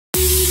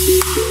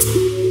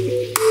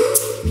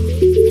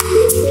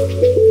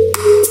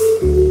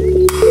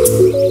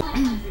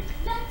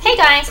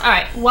guys,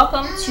 alright,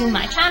 welcome to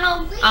my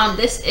channel.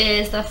 This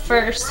is the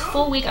first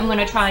full week I'm going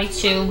to try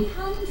to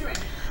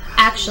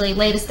actually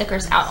lay the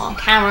stickers out on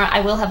camera.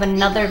 I will have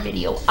another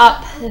video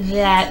up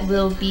that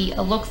will be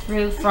a look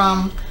through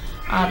from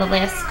the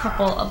last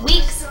couple of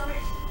weeks.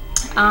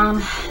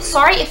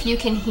 Sorry if you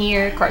can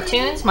hear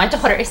cartoons. My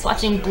daughter is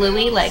watching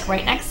Bluey like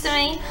right next to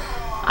me.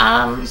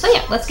 So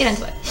yeah, let's get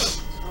into it.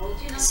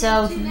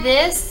 So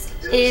this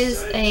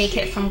is a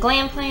kit from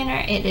Glam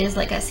Planner. It is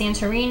like a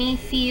Santorini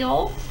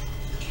feel.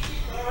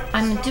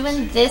 I'm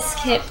doing this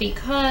kit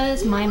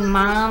because my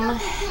mom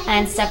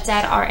and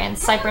stepdad are in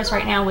Cyprus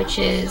right now, which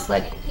is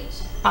like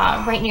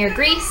right near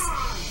Greece.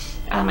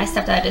 My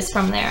stepdad is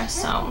from there,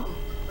 so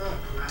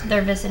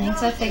they're visiting,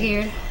 so I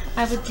figured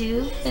I would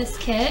do this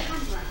kit.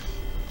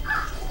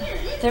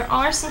 There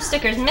are some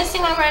stickers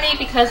missing already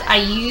because I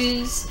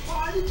use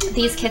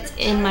these kits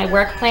in my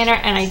work planner,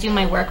 and I do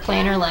my work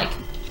planner like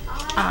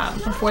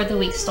before the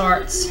week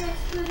starts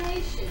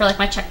for like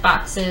my check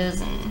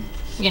boxes and,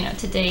 you know,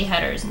 today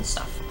headers and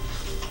stuff.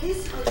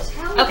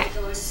 Okay,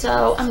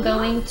 so I'm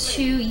going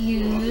to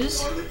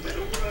use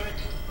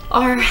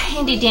our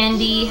handy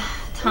dandy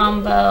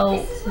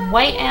Tombow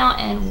white out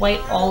and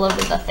white all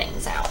over the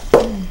things out.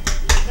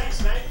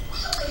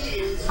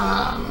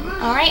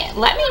 Alright,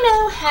 let me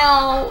know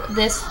how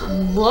this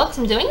looks.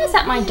 I'm doing this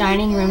at my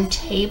dining room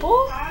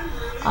table,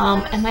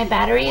 and my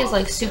battery is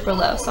like super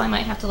low, so I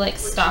might have to like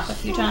stop a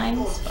few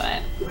times,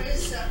 but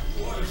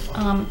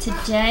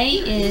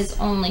today is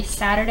only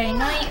Saturday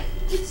night,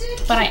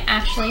 but I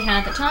actually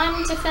had the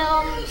time to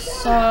film,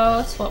 so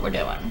that's what we're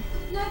doing.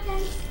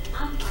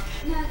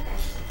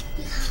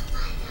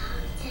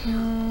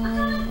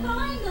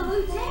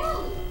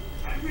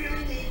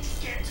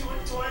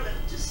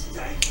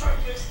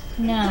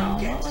 No,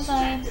 what was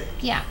I?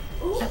 Yeah,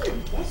 okay.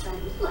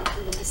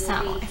 So,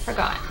 I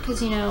forgot, because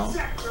you know,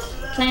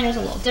 planner's a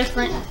little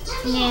different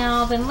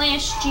now than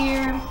last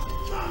year.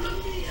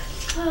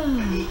 So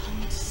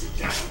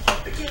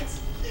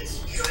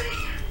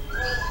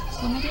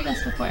let me do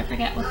this before I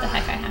forget what the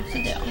heck I have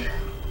to do.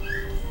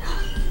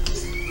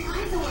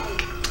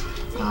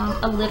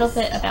 A little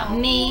bit about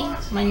me.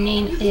 My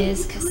name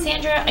is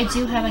Cassandra. I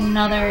do have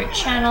another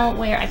channel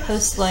where I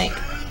post like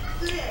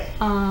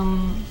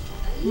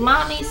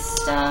mommy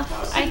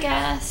stuff, I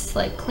guess,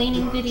 like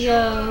cleaning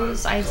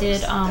videos. I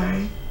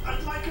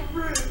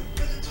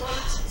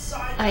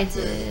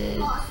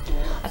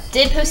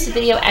did post a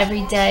video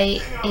every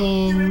day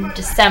in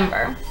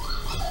December.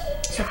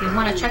 So if you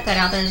want to check that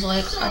out, there's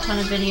like a ton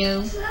of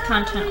video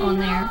content on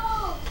there.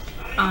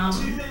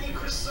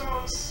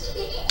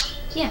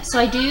 Yeah, so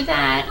I do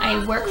that.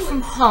 I work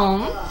from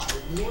home.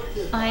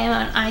 I am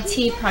an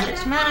IT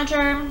project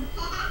manager.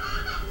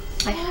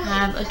 I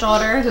have a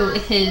daughter who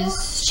is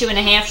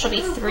 2.5. She'll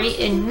be 3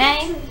 in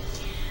May.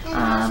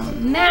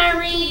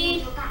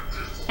 Married.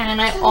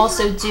 And I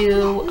also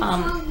do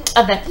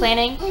event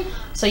planning.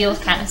 So you'll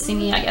kind of see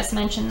me, I guess,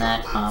 mention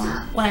that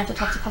when I have to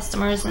talk to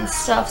customers and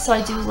stuff. So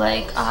I do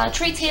like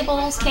tree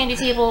tables, candy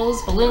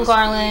tables, balloon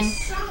garland,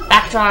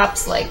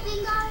 backdrops, like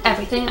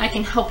everything. I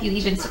can help you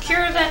even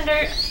secure a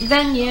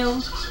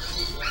venue,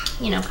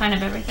 you know, kind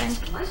of everything.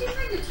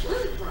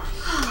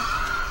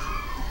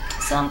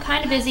 So I'm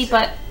kind of busy,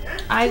 but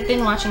I've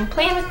been watching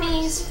Plan With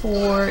Me's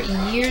for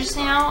years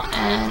now,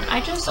 and I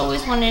just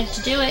always wanted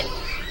to do it.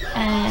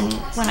 And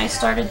when I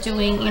started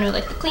doing, you know,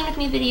 like the Clean With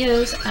Me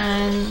videos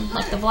and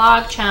like the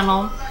vlog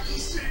channel,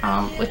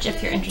 which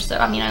if you're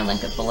interested, I mean, I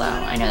link it below.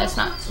 I know that's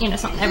not, you know,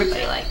 something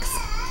everybody likes.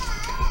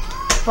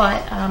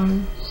 But I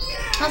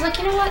was like,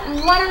 you know what,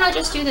 why don't I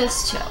just do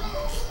this too,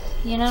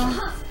 you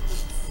know?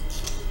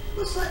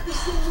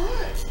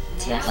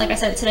 Today, like I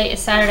said, today is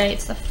Saturday,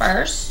 it's the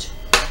 1st.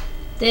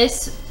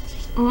 This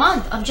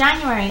month of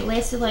January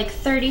lasted like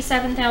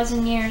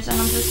 37,000 years, and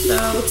I'm just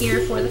so here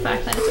for the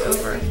fact that it's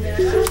over.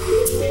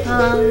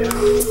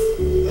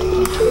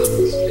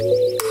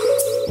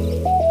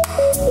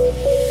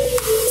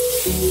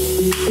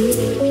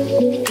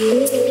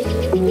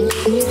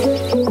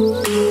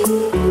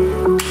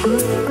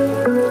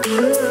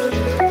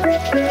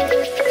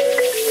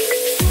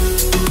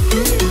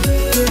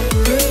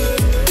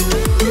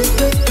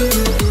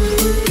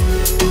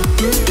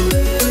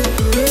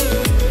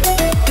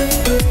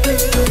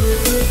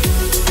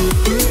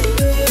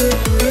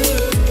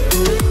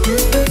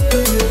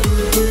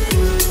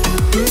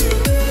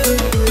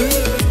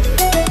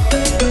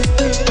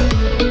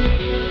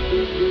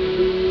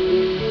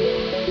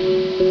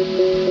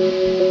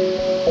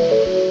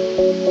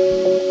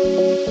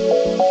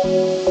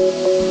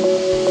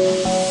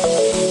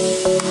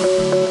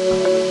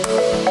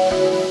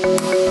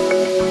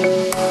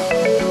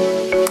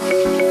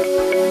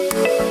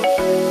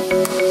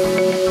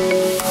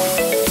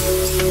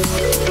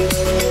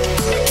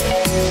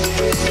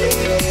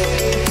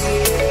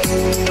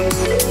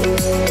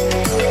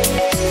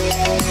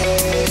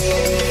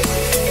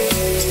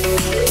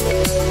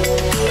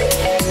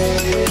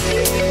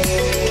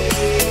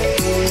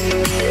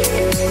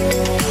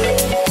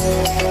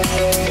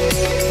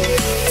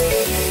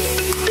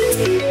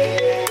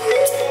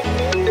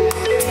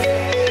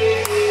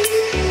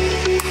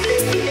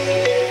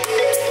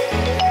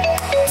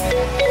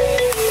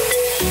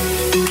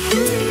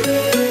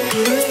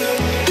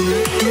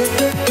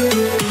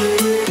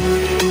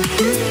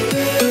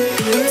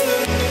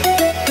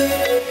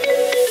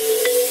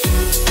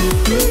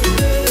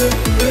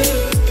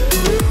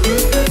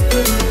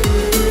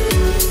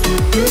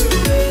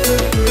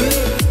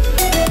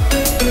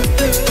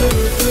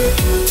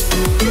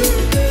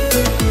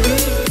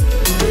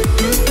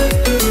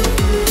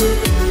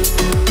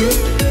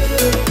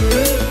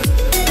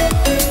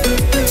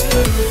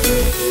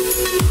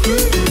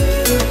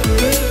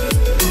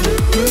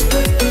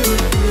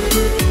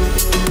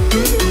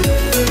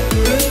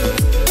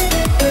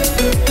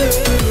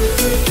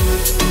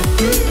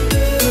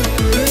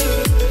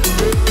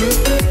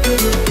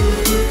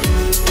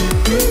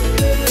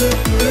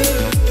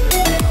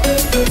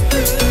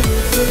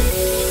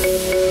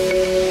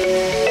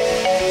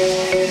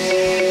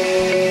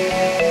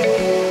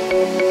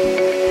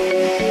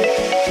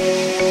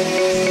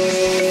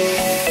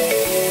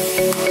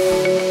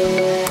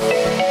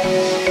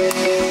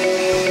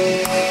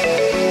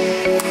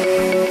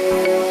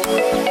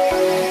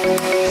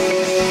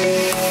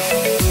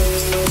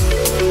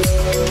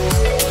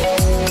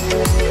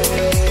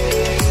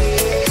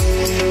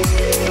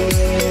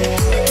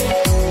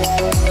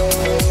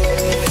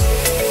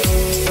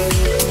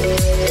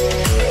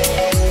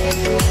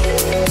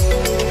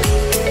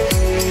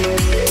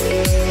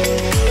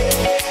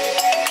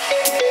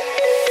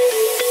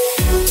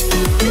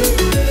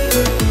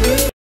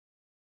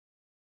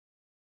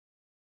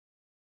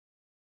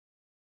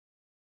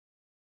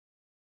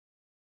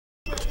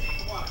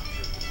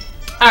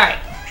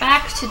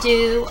 to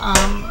do,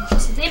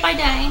 just day by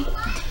day.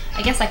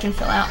 I guess I can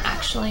fill out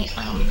actually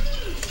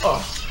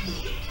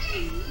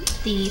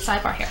the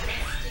sidebar here.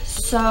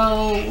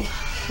 So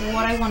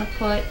what I want to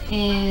put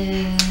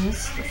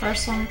is the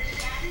first one.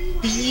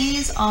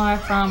 These are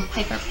from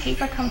Piper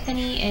Paper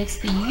Company. It's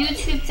the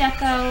YouTube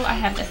deco. I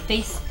have the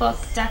Facebook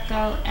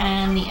deco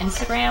and the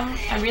Instagram.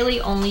 I really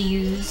only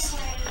use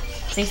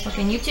Facebook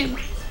and YouTube.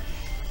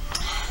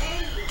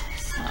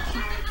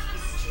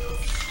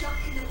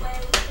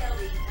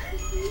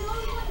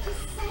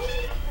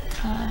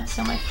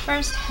 So my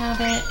first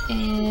habit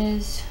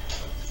is,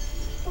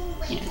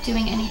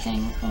 doing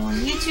anything on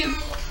YouTube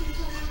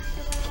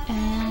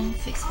and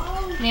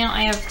Facebook. Now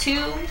I have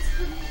two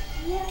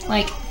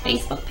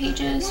Facebook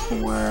pages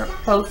for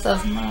both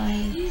of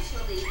my,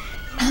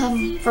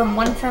 from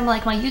my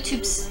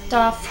YouTube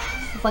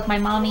stuff, like my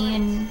mommy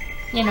and,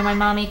 my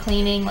mommy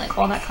cleaning, like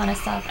all that kind of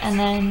stuff. And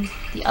then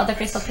the other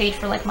Facebook page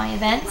for like my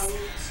events,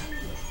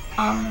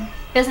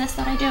 business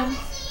that I do.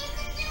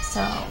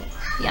 So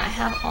yeah, I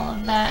have all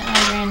of that, and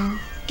I ran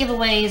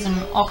giveaways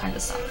and all kinds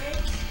of stuff.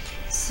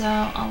 So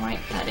I'll write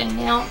that in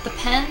now. The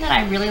pen that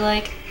I really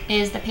like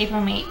is the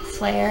Papermate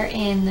Flare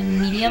in the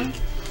medium,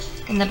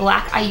 in the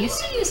black. I used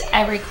to use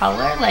every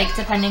color, like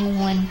depending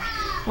on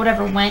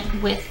whatever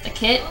went with the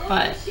kit,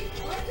 but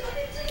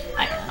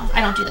I don't know.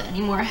 I don't do that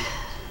anymore.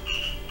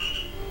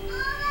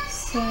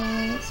 So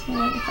it's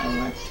like if I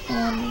worked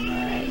on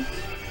my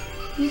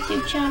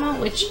YouTube channel,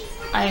 which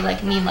I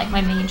mean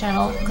my main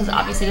channel, because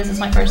obviously this is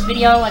my first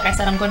video. Like I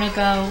said, I'm gonna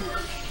go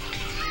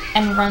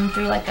and run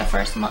through like the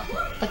first month,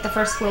 like the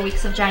first 4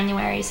 weeks of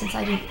January, since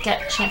I didn't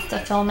get a chance to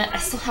film it. I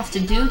still have to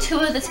do 2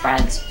 of the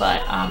spreads,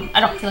 but I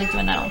don't feel like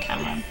doing that on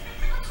camera.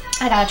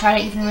 I gotta try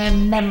to even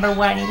remember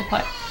what I need to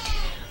put.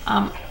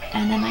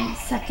 And then my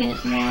second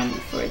one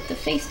for the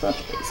Facebook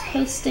is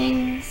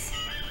postings.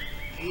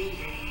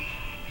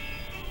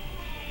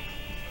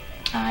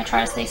 I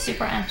try to stay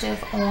super active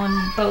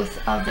on both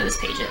of those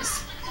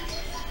pages.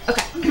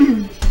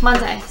 Okay,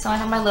 Monday. So I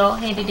have my little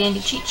handy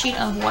dandy cheat sheet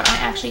of what I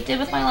actually did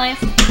with my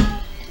life.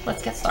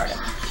 Let's get started.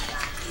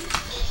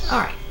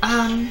 Alright,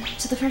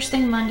 so the first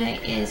thing Monday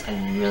is I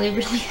really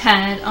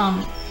had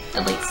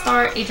a late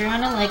start.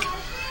 Adriana,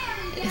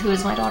 who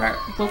is my daughter,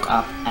 woke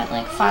up at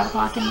 5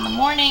 o'clock in the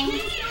morning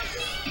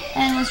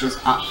and was just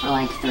up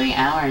for 3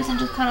 hours and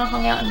just kind of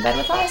hung out in bed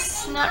with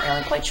us. Not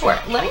really quite sure.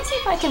 Let me see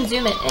if I can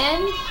zoom it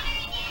in.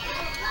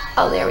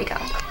 Oh, there we go.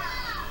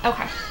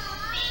 Okay.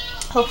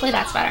 Planner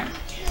that's better.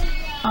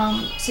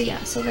 So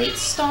yeah, so late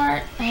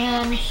start,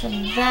 and for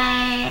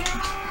that,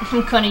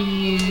 I'm gonna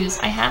use,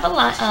 I have a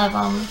lot of,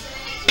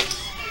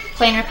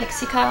 Planner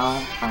Pixico,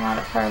 a lot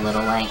of her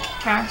little,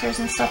 characters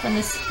and stuff, and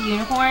this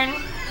unicorn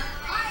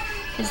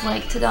is,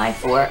 to die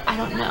for. I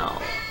don't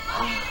know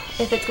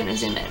if it's gonna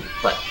zoom in,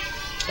 but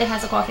it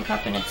has a coffee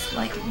cup, and it's,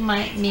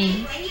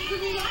 me,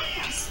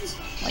 just,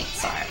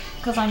 sorry,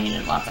 because I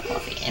needed lots of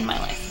coffee in my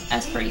life,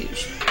 as per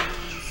usual.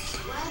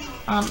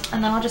 And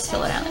then I'll just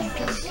fill it out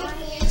after.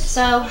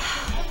 So,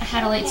 I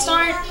had a late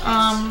start.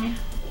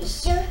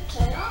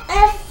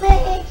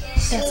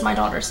 It's my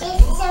daughter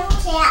singing.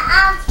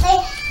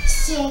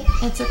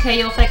 It's okay,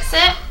 you'll fix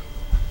it.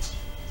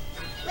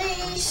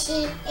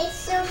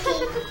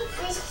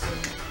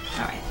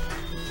 Alright.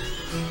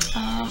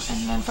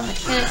 And then from the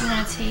kit, I'm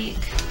going to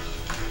take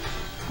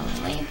a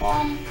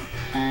label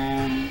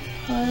and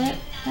put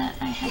that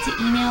I had to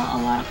email a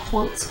lot of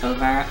quotes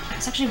over. I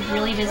was actually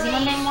really busy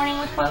Monday morning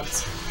with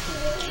quotes.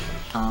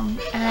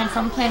 And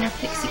from Planner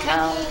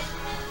Pixico,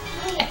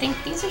 I think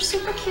these are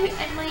super cute.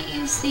 I might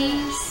use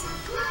these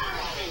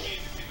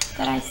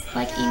that I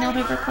emailed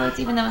over quotes,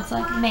 even though it's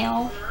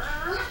mail.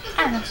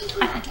 I don't know.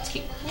 I think it's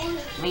cute.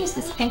 Let me use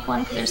this pink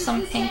one because there's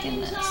some pink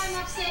in this.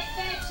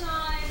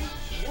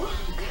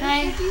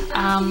 Okay.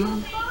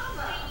 And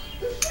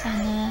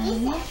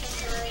then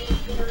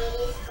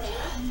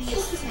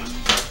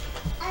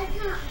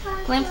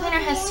Glam Planner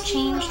has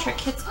changed her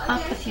kits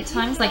up a few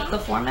times, the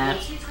format.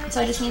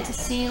 So I just need to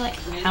see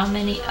how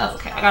many. Oh,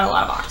 okay, I got a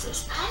lot of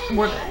boxes.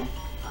 We're good.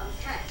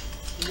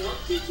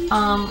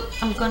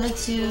 I'm gonna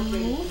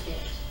do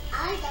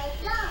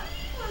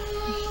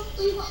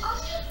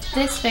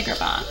this bigger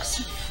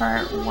box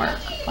for work,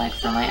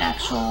 for my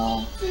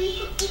actual,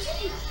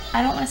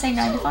 I don't want to say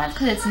 9 to 5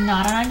 because it's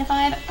not a 9 to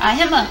 5. I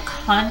am a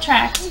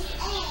contract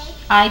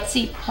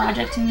IT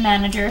project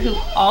manager who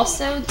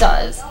also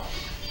does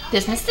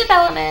business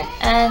development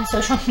and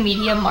social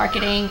media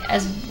marketing,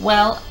 as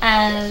well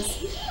as,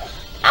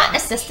 not an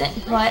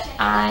assistant, but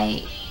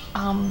I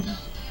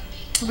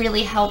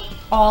really help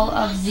all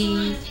of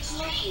the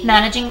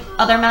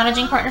other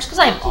managing partners, because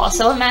I'm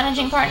also a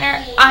managing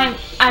partner. I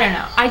don't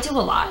know, I do a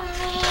lot.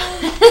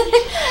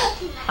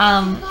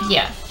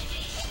 Yeah,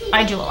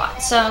 I do a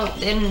lot. So,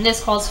 and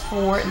this calls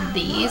for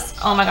these.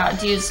 Oh my god,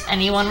 does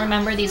anyone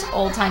remember these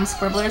old time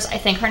scribblers? I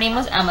think her name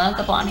was Emma,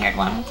 the blonde haired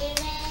one.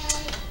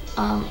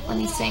 Let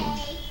me see.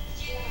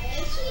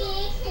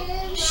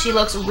 She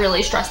looks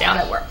really stressed out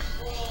at work.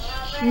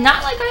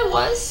 Not like I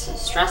was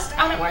stressed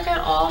out at work at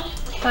all,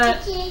 but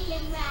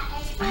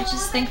I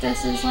just think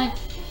this is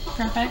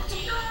Perfect.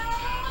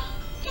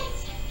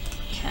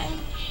 Okay.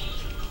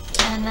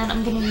 And then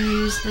I'm going to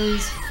use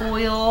those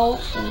foil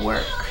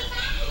work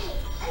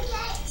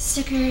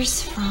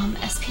stickers from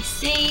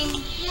SPC.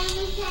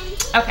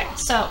 Okay,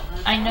 so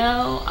I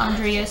know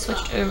Andrea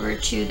switched over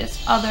to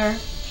this other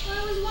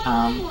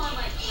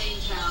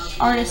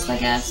artist, I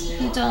guess,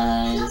 who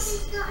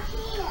does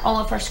all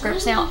of her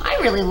scripts now. I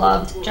really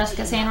loved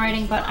Jessica's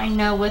handwriting, but I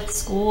know with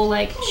school,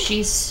 like,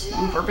 she's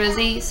super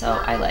busy, so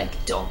I,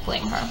 like, don't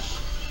blame her.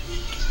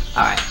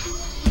 Alright.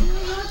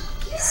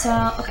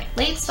 So, okay,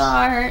 late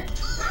start,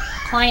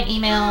 client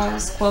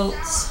emails,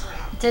 quotes,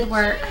 did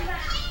work.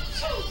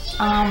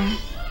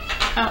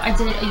 I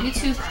did a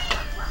YouTube,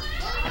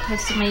 I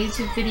posted my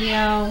YouTube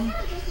video.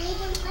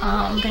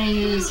 I'm going to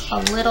use a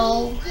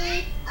little,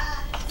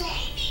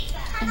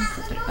 and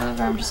flip it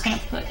over. I'm just going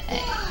to put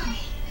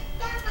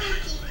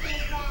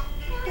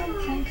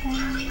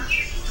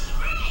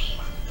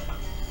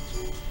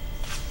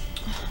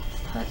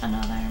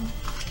another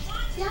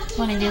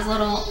one of these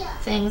little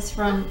things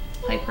from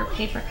Piper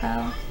Paper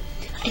Co.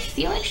 I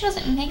feel like she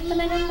doesn't make them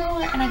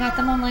anymore, and I got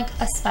them on like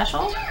a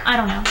special. I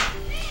don't know.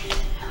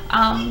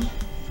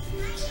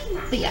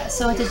 But yeah,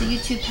 so I did the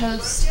YouTube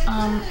post.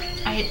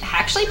 I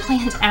actually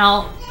planned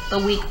out the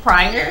week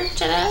prior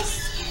to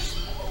this,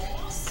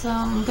 so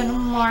I'm gonna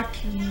mark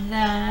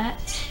that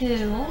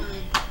too.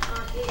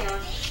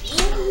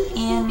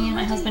 And me and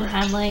my husband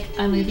had like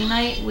a movie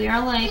night. We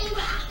are like,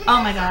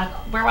 oh my god,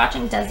 we're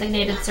watching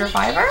Designated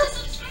Survivor.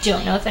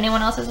 Don't know if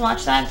anyone else has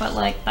watched that, but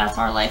like that's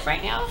our life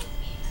right now.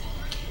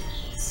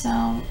 So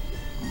I'll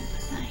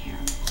put that here.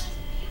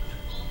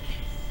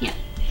 Yeah,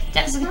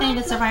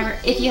 Designated Survivor.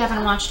 If you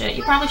haven't watched it,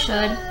 you probably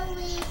should.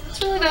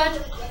 It's really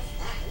good.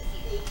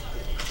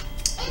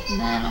 And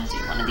then I'll do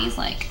one of these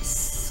like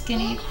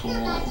skinny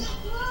cool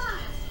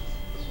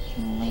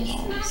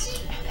labels.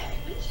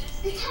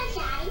 A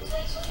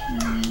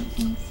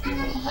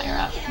little higher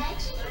up.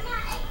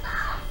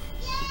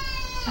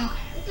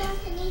 Okay.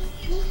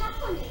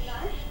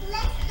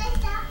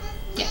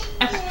 Yeah,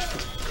 okay.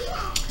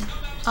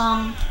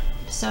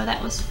 So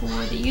that was for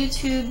the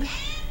YouTube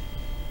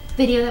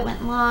video that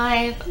went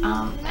live,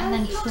 and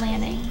then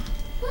planning.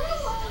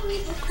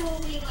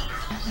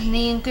 And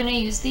then I'm gonna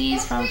use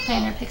these from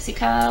Planner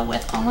Pixica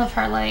with all of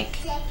her, like,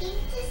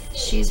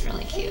 she's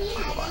really cute.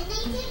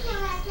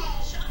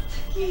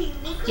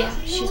 Yeah,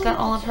 she's got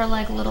all of her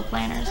like little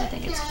planners. I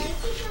think it's cute.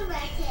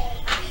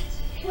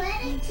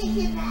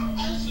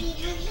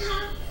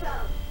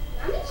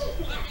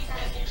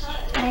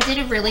 And I did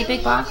a really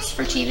big box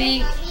for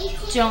TV.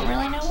 Don't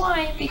really know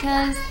why,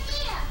 because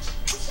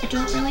I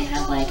don't really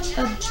have like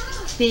a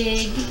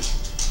big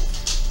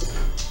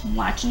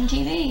watching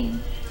TV.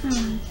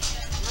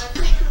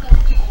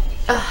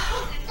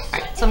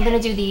 Alright, so I'm gonna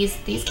do these.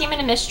 These came in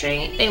a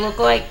mystery. They look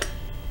like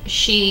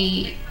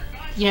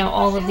you know,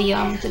 all of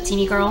the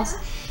teeny girls,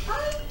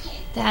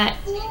 that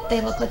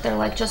they look like they're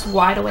like just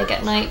wide awake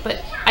at night.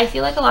 But I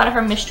feel like a lot of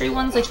her mystery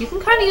ones, like you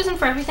can kind of use them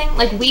for everything.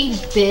 Like we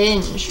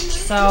binge,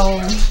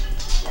 so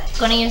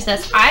gonna use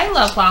this. I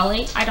love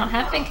Lolly. I don't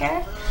have pink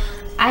hair.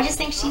 I just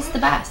think she's the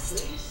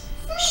best.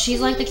 She's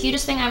like the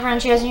cutest thing ever,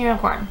 and she has a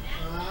unicorn.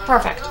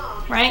 Perfect,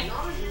 right?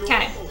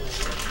 Okay,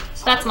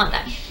 so that's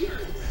Monday.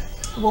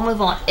 We'll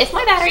move on. If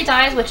my battery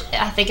dies, which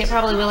I think it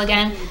probably will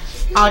again,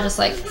 I'll just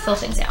like fill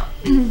things out.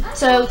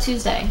 So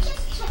Tuesday.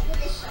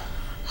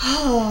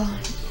 Oh,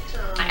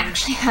 I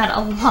actually had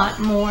a lot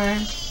more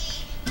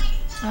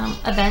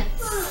event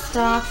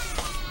stuff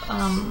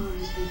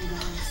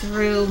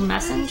through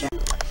Messenger.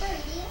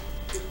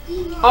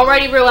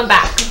 Alrighty, Rue, I'm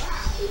back.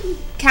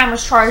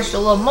 Camera's charged a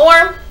little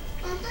more.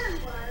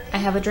 I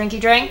have a drinky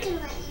drink.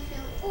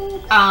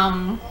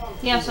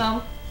 Yeah,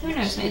 so who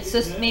knows? It's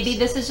just, maybe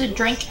this is a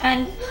drink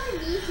and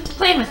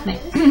playing with me.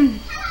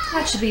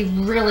 That should be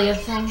really a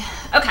thing.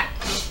 Okay.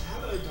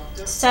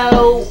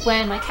 So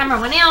when my camera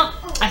went out,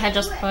 I had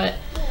just put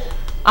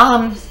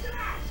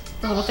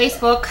the little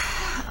Facebook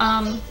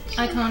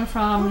icon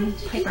from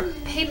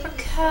Paper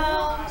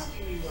Co.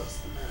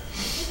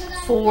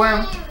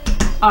 for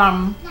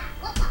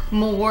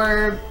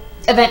more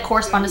event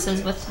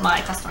correspondences with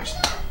my customers.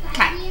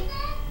 Okay.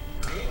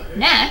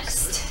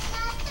 Next,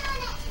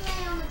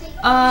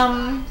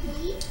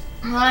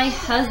 my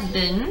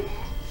husband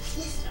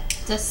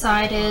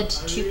decided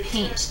to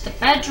paint the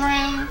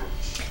bedroom.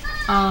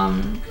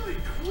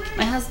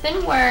 My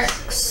husband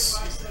works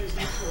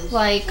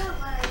like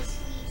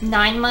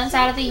 9 months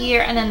out of the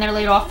year, and then they're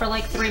laid off for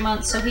like 3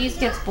 months, so he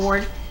gets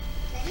bored.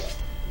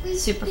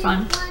 Super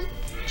fun.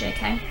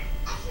 JK.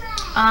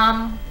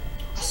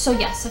 So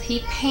yeah, so he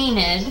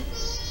painted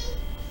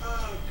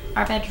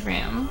our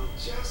bedroom.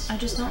 I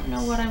just don't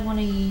know what I want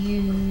to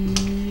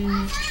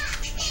use.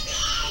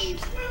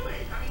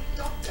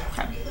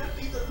 Okay.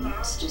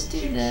 Let's just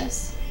do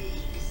this.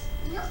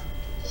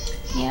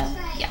 Yeah,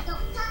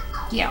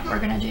 we're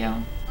gonna do.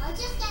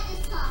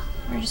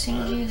 We're just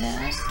gonna do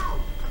this.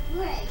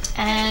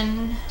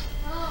 And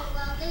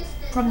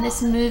from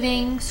this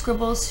moving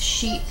scribbles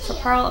sheet for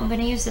Pearl, I'm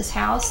gonna use this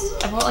house.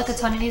 I bought like a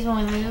ton of these when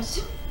we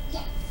moved.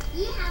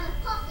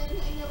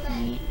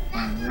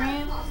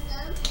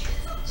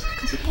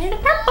 because we painted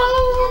it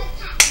purple.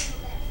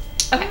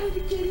 Okay,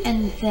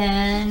 and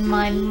then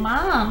my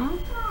mom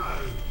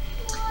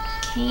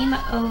came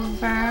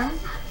over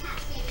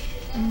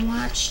and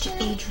watched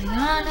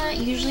Adriana.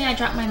 Usually I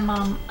drop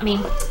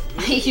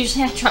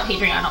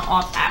Adriana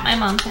off at my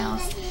mom's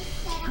house,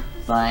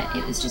 but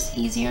it was just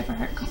easier for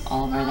her to come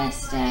over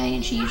this day,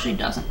 and she usually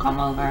doesn't come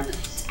over.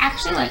 It's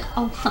actually like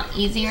a lot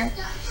easier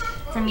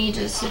for me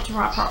just to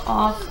drop her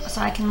off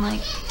so I can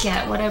like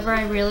get whatever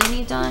I really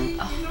need done.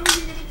 Oh,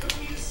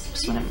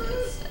 just want to move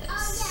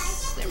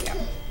this. There we go.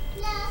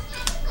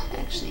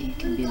 Actually, you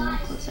can be a little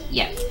closer.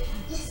 Yeah.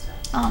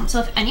 So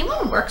if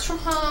anyone works from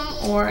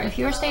home, or if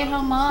you're a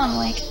stay-at-home mom,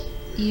 like,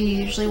 you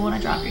usually want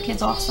to drop your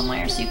kids off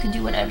somewhere so you can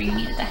do whatever you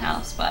need at the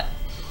house, but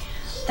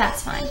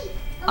that's fine.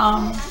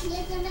 I'm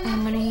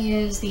gonna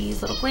use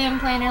these little Glam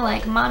planner,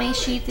 like mommy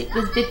sheets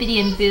with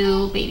Bippity and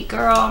Boo, baby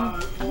girl.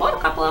 I bought a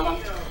couple of them.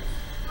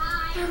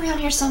 They're around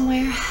here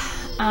somewhere.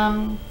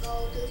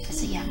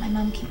 So yeah, my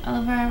mom came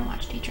over and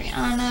watched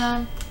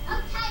Adriana.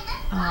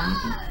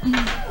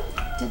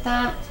 Did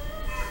that.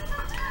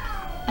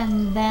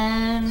 And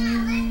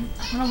then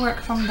I'm gonna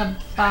work from the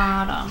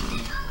bottom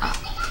up.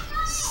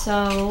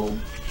 So,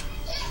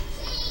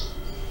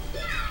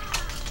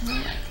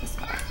 I like this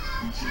part.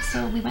 Okay,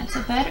 so we went to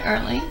bed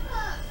early.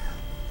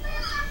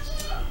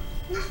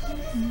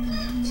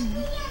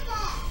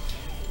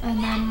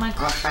 And then my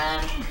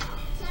girlfriend,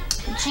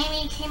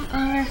 Jamie, came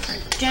over for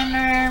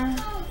dinner.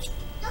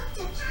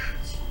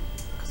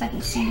 Because I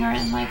haven't seen her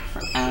in like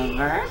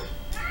forever.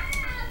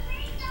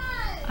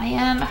 I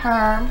am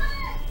her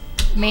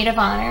maid of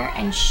honor,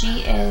 and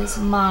she is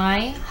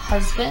my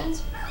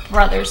husband's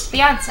brother's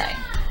fiance,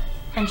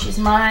 and she's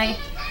my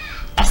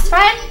best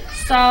friend.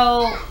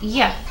 So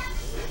yeah,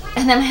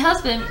 and then my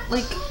husband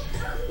like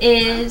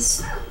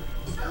is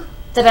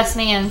the best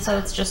man, so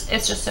it's just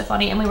so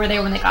funny. And we were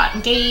there when they got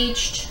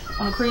engaged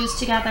on a cruise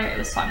together. It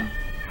was fun.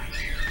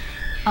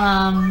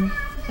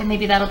 But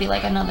maybe that'll be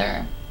like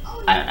another,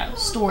 I don't know,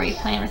 story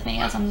playing with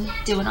me as I'm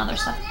doing other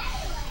stuff.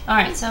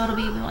 Alright, so it'll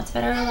be, we went to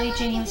bed early,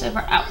 Jamie was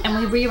over, and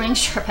we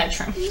rearranged our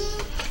bedroom.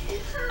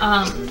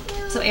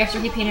 So after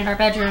he painted our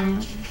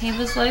bedroom, he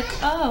was like,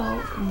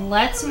 oh,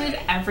 let's move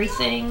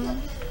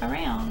everything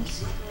around.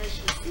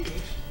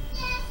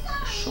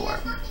 Sure.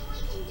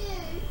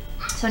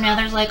 So now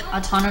there's like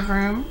a ton of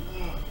room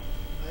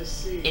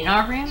in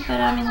our room, but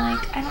I mean,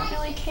 like, I don't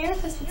really care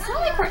because it's not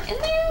like we're in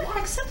there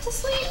except to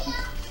sleep.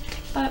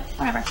 But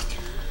whatever.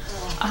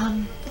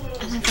 And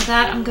then for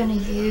that, I'm gonna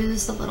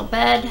use the little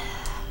bed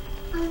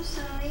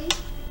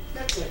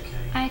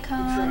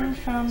icon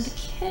from the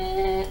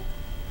kit.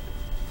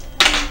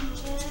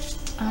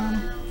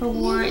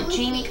 For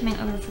Jamie coming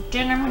over for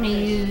dinner, I'm gonna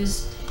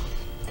use,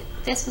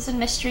 this was a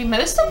mystery.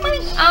 Most of my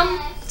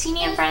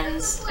teeny and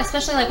friends,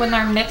 especially like when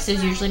they're mixed,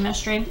 is usually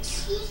mystery.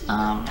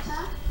 I'll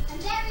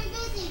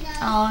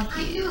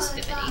use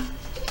Bippity.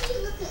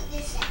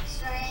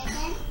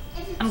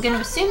 I'm gonna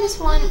assume this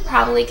one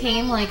probably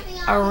came like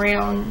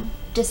around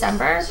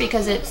December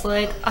because it's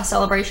like a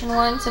celebration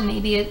one, so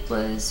maybe it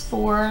was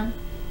for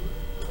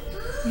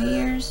New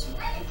Year's.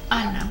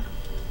 I don't know.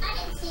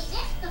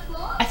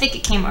 I think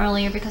it came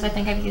earlier because I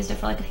think I've used it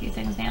for like a few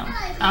things now,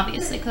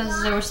 obviously,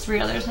 because there was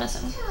 3 others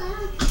missing.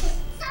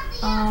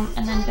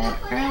 And then bed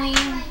early.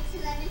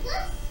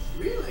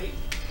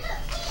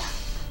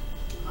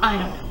 I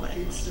don't know what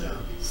it is.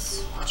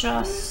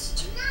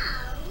 Just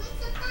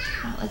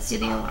let's do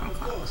the alarm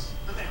clock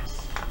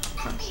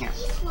from here.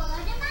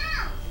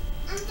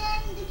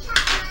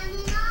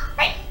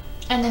 Right.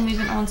 And then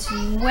moving on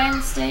to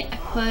Wednesday,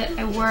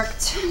 I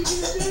worked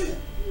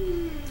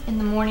in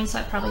the morning, so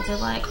I probably did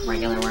like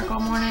regular work all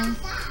morning.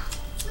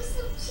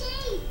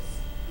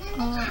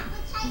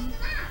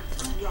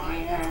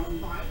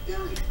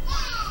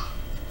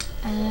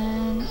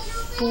 And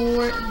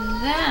for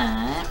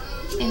that,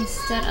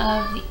 instead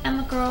of the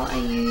Emma Girl, I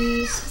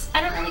use,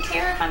 I don't really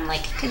care if I'm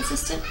like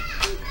consistent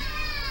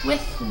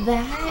with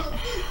that.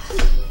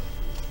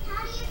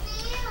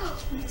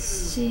 Let's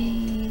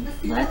see,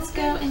 let's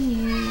go and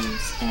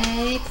use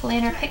a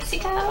planner Pixie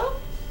Co.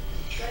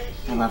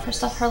 I love her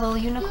stuff. Her little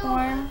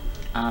unicorn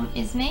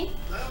is me.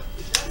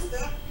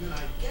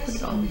 Put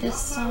it on this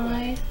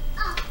side,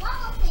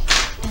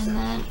 and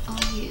then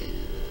I'll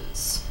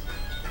use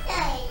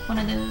one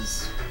of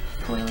those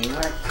foily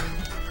work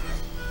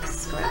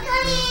squares.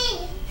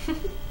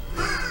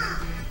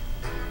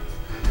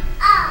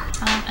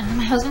 And then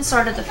my husband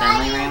started the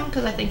family room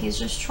because I think he's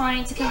just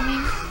trying to kill me.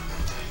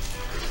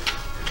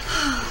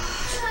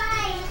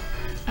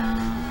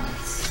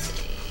 Let's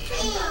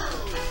see.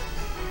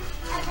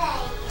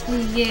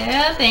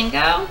 Yeah,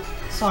 bingo.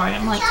 Sorry,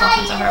 I'm like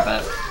talking to her,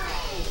 but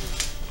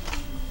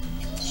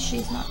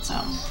she's not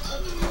so.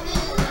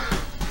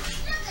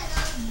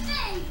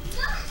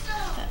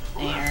 That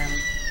there.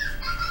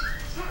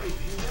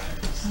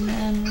 And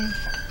then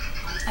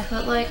I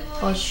put like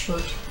a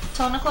short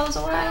ton of clothes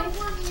away.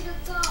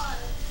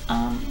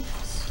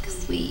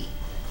 Because we,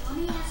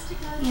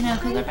 you know,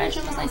 because our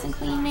bedroom is nice and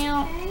clean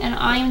now, and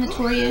I am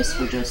notorious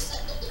for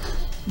just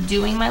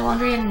doing my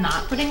laundry and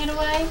not putting it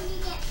away.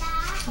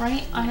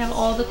 right? I have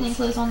all the clean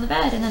clothes on the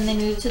bed, and then they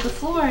move to the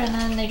floor, and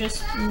then they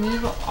just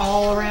move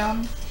all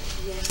around.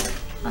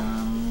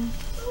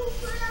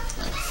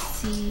 Let's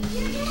see.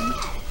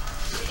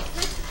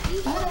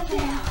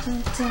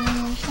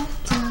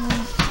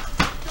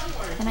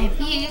 And I have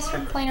these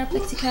from Plainer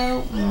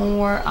Pixico,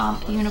 more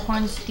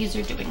unicorns. These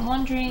are doing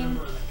laundry.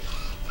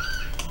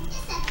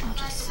 I'll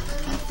just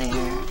put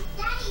there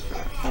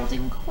for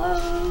folding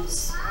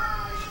clothes.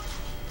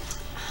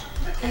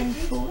 And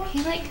for,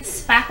 he like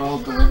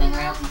spackled the living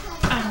room.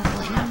 I don't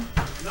really know.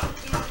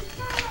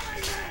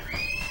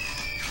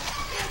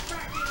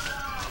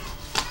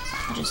 So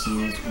I'll just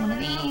use one of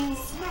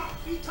these.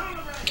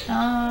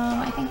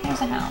 I think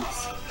there's a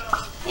house.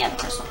 Yeah, the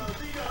first one.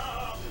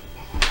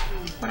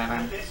 Whatever.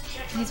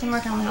 He's been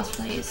working on the house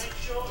for days.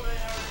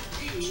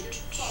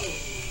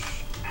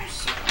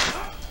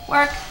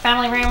 Work,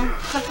 family room,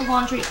 put the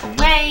laundry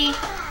away.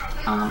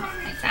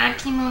 My dad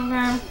came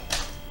over.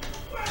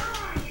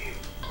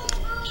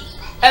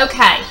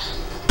 Okay.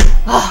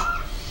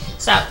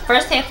 So,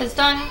 first half is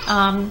done.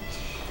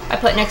 I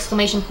put an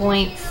exclamation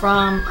point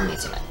from, let me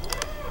zoom it.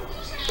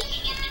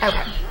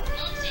 Okay.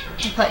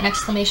 I put an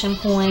exclamation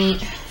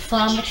point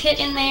from the kit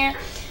in there.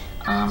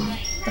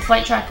 The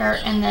flight tracker,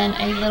 and then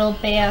a little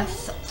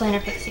bath Plainer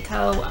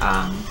Pixico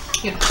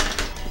unicorn.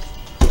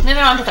 Moving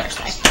on to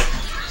Thursday.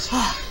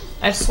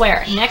 I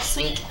swear, next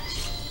week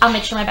I'll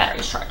make sure my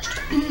battery's charged.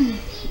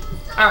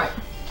 Alright.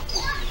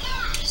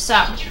 So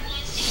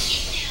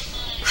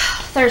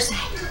Thursday.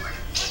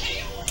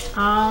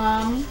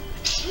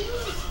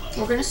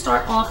 We're gonna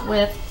start off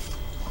with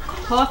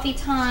coffee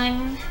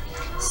time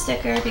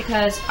sticker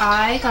because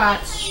I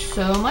got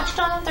so much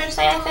done on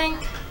Thursday, I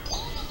think.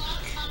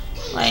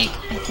 Like,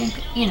 I think,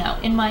 you know,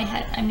 in my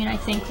head, I mean, I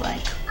think,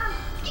 like,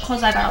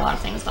 because I got a lot of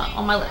things done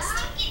on my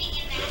list.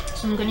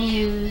 So I'm going to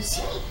use,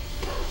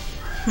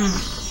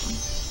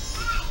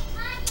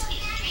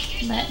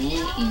 let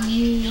me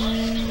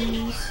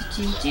use,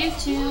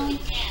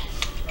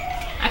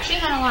 actually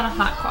had a lot of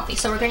hot coffee.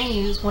 So we're going to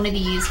use one of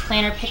these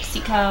Plainer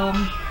Pixico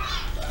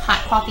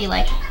hot coffee,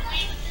 like,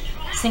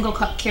 single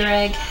cup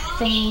Keurig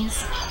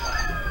thingies.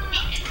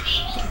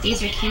 I think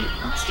these are cute.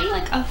 Let's do,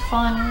 like, a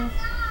fun,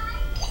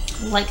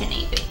 like a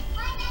navy.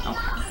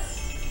 Okay.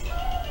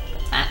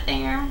 Put that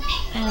there.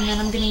 And then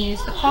I'm going to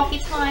use the coffee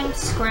time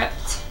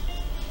script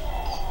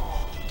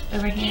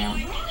over here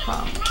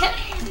from the kit.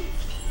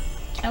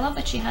 I love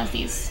that she has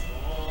these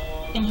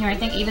in here. I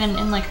think even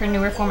in like her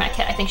newer format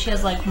kit, I think she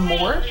has like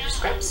more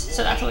scripts.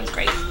 So that's always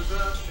great.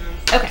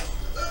 Okay.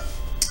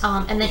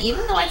 And then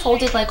even though I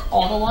folded like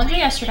all the laundry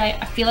yesterday,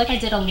 I feel like I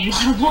did a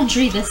lot of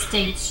laundry this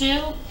day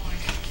too.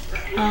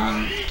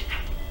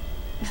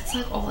 That's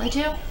like all I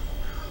do.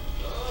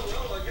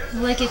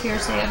 Like if you're a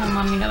stay-at-home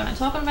mom, you know what I'm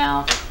talking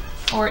about.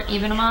 Or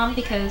even a mom,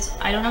 because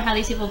I don't know how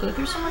these people go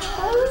through so much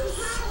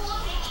clothes.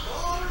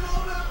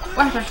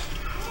 Whatever.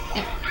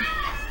 Anyway.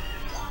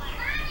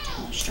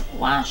 Strip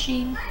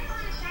washi.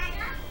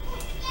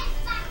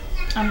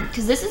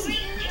 Because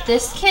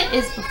this kit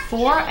is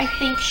before I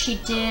think she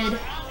did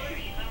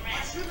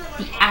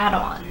the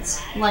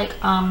add-ons. Like,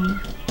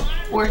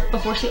 or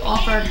before she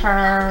offered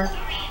her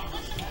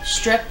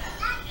strip,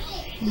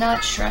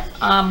 not strip,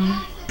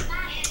 oh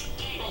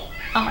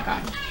my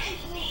god.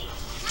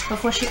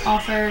 Before she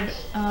offered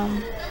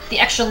the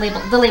extra label,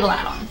 the label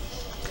add-on.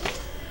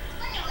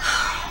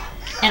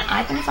 And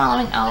I've been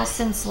following Elle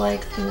since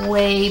like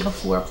way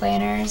before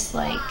planners,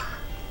 like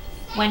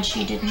when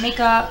she did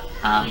makeup,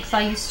 because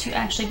I used to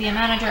actually be a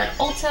manager at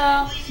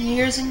Ulta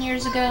years and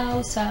years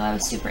ago, so I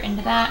was super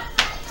into that.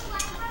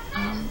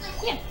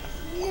 Yeah.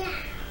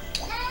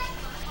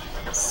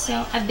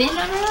 So I've been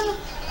around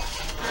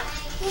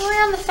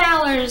the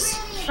Fowlers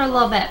for a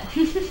little bit.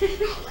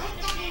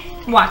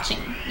 Watching,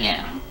 you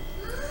know,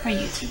 her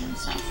YouTube and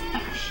stuff.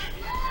 Okay.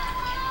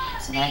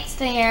 So that's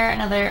there.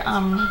 Another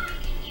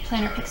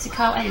Plainer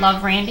Pixico. I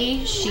love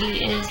Randy.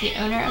 She is the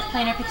owner of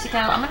Plainer Pixico.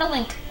 I'm going to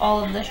link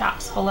all of the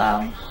shops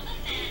below.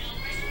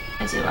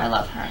 I do. I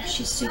love her.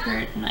 She's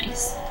super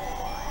nice.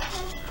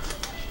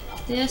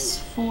 This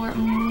for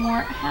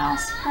more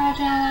house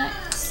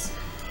projects.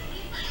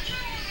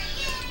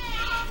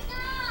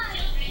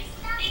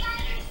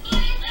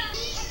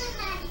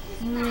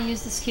 I'm going to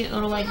use this cute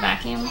little like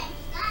vacuum.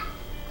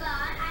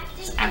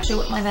 It's actually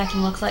what my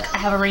vacuum looks like. I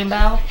have a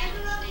rainbow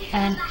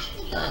and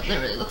it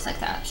literally looks like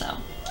that, so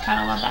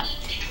kind of love that.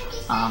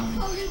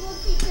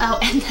 Oh,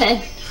 and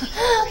then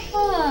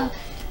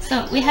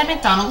so we had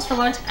McDonald's for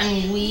lunch,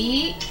 and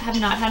we have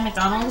not had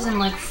McDonald's in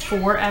like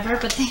forever,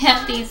 but they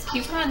have these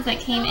coupons that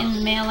came in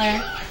the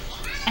mailer,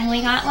 and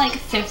we got like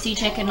 50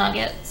 chicken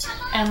nuggets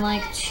and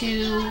like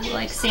 2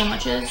 like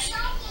sandwiches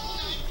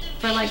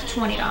for like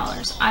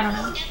 $20. I don't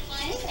know.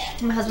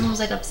 My husband was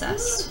like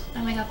obsessed,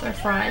 and we got their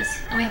fries,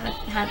 and we haven't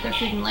had their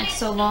food in like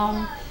so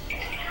long,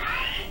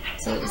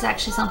 so it was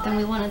actually something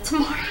we wanted to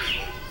more.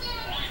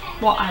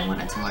 Well, I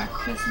wanted to more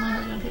because my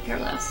husband could care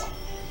less.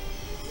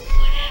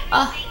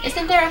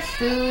 Isn't there a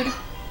food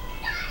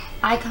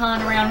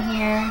icon around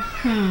here?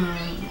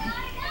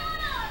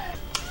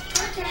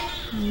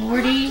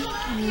 Lordy,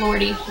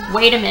 lordy.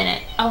 Wait a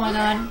minute. Oh my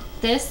god.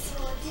 This,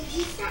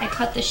 I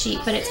cut the sheet,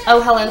 but it's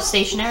Oh Hello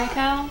Stationery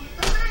Co.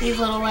 These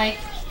little like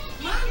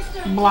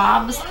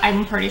blobs.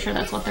 I'm pretty sure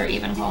that's what they're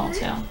even called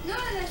too.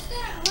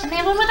 And they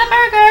have one with a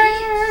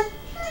burger.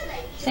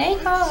 Say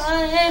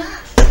hi.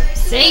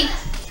 See?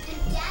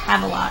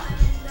 Have a lot.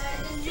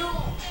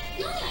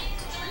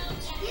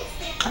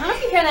 I don't know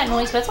if you hear that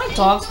noise, but it's my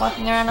dogs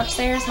walking around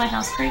upstairs. My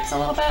house creaks a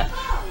little bit.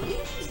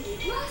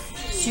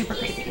 Super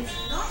creepy.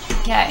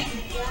 Okay.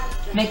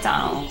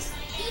 McDonald's.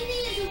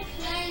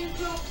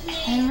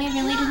 And we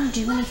really didn't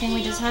do anything.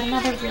 We just had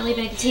another really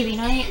big TV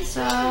night,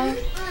 so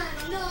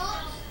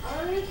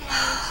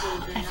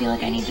I feel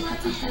like I need to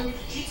put something.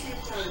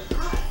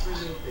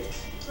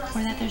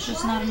 Or that there's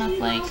just not enough,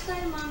 like,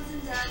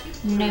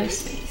 no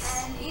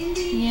space.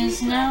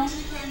 Yes, no?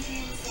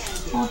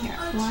 Well, here,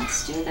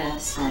 let's do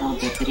this little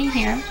bippity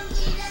here.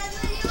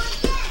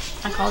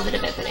 I called it a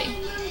bippity.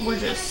 We're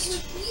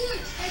just,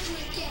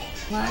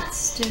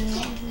 let's do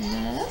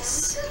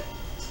this.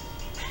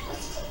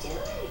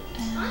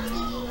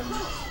 And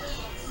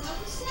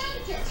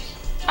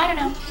I don't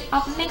know.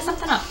 I'll make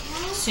something up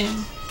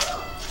soon.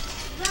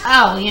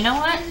 Oh, you know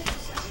what?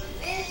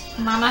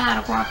 Mama had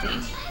a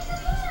coffee.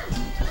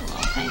 Put a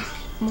little pink.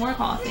 More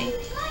coffee.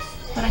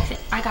 But I think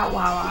I got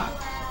Wawa.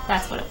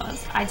 That's what it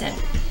was. I did.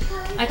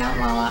 I got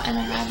Wawa and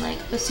I had like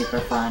the super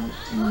fun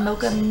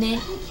mocha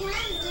mint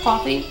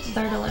coffee.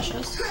 They're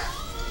delicious.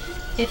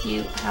 If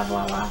you have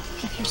Wawa,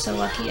 if you're so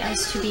lucky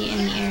as to be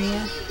in the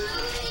area.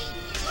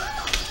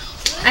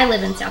 I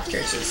live in South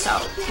Jersey,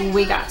 so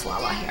we got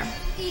Wawa here.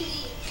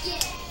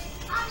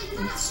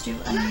 Let's do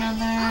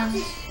another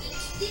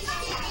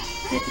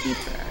bippity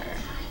burr.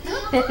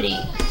 Not bippity.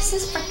 This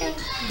is freaking.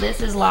 This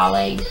is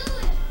lolly.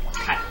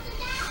 Okay.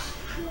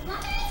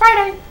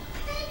 Friday.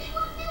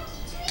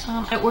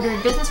 I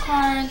ordered business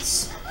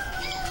cards.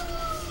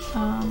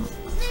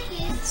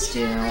 Let's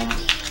do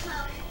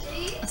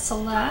a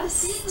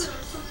Celeste.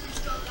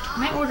 I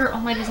might order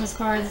all my business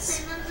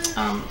cards.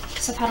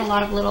 Because I've had a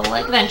lot of little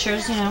like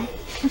ventures, you know.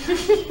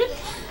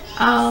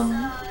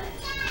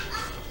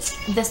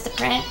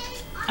 Vistaprint.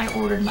 I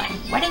ordered my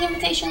wedding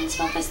invitations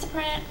from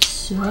Vistaprint.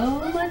 So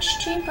much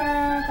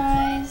cheaper,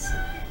 guys.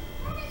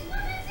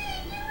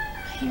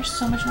 I hear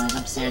so much noise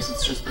upstairs.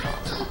 It's just the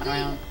dogs walking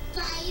around.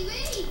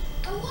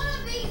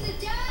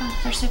 Oh,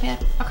 they're so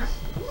bad. Okay.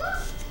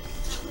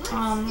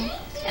 And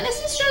this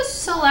is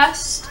just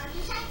Celeste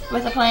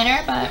with a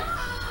planner, but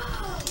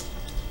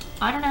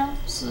I don't know.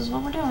 This is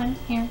what we're doing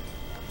here.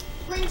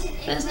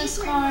 Business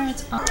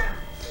cards.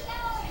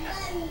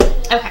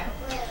 Okay.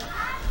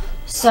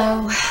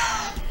 So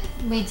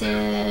we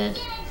did,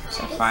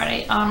 so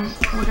Friday,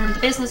 ordered the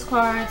business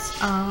cards,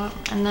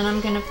 and then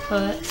I'm gonna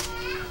put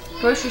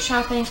grocery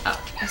shopping. Oh,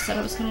 I said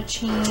I was gonna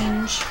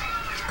change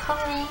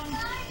color.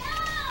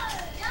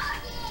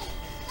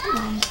 Come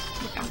on, here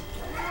we go.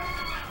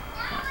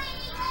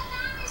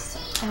 So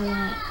I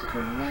want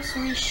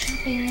grocery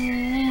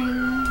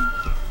shopping.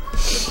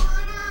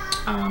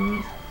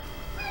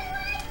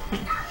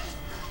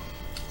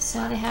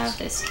 So they have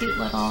this cute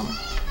little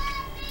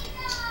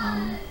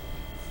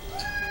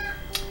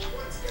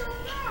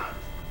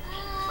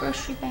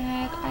grocery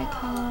bag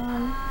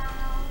icon.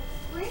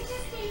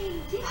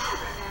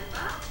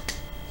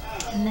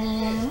 And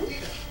then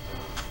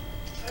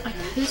I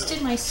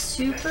posted my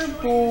Super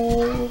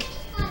Bowl.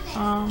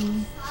 I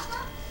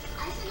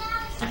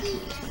can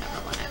use whatever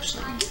one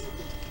actually.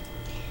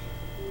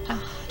 I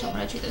don't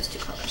want to do those two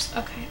colors.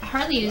 Okay, I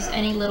hardly use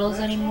any littles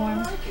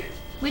anymore,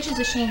 which is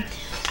a shame.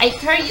 I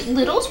heard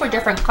littles were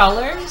different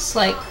colors.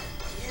 Like,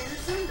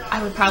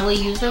 I would probably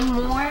use them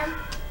more,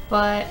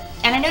 but,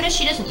 and I noticed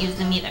she doesn't use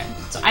them either.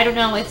 So I don't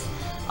know if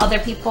other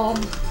people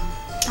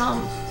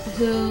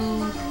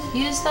who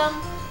use them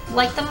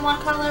like them one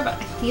color, but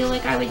I feel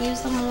like I would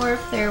use them more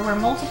if there were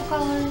multiple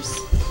colors.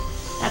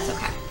 That's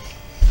okay.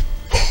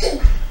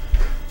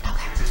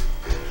 Okay.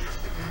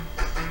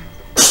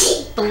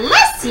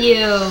 Bless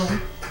you.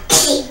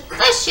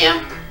 Bless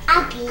you.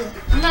 Abby.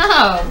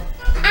 No.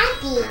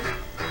 Abby.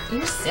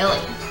 You're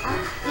silly.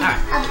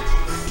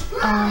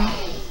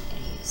 Alright.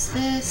 Use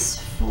this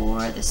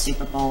for the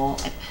Super Bowl.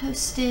 I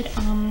posted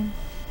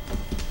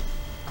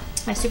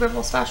my Super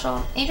Bowl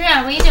special.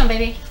 Adriana, what are you doing,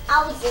 baby?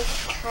 I was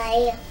just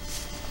tired.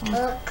 I'm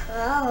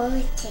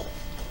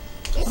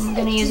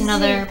gonna use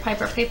another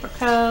Piper paper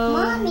coat.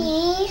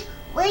 Mommy,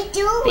 what are you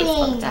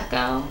Facebook doing?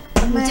 deco.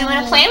 I'm doing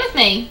a plan with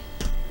me.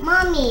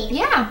 Mommy.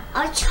 Yeah.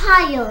 I'm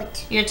tired.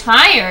 You're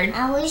tired.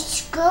 I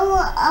was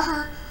going.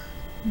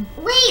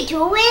 What are you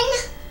doing?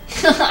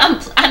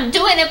 I'm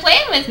doing a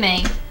plan with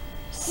me.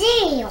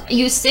 See.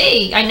 You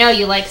see, I know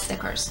you like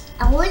stickers.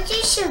 I want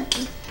you to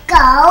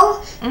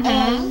go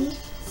and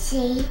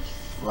see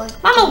what.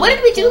 Mama, what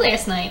did we do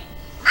last night?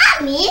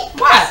 Mommy, What?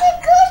 that's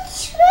a good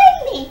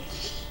swimming.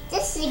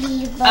 This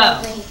is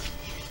lovely. Oh.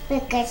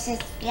 Because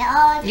it's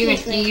all You're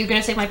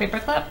gonna take my paper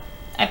clip?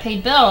 I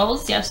paid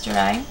bills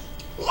yesterday.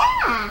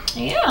 Yeah.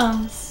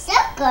 Yeah.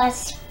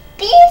 Stickers,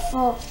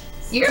 beautiful.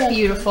 You're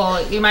beautiful.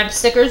 My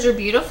stickers are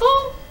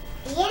beautiful?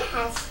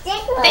 Yeah,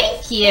 stickers.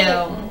 Thank you.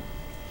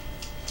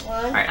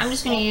 One Alright, I'm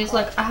just going to use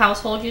sticker. like a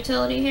household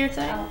utility here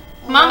thing. Oh.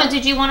 Mama,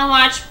 did you want to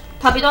watch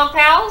Puppy Dog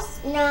Pals?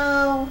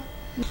 No.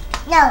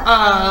 No.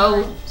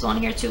 Oh, it's on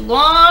here too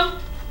long.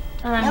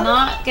 And I'm Nope.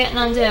 not getting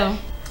undo.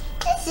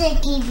 This is a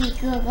TV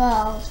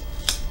Google.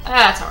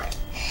 That's alright.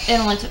 It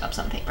only took up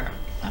some paper.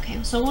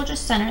 Okay, so we'll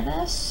just center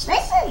this.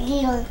 This is a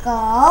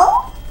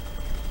Google.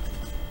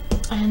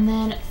 And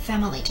then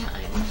family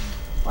time.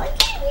 Why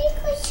can't we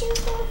go to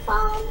the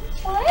phone?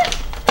 What?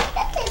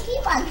 That's a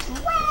keep on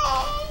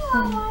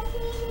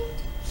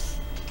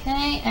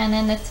Okay, and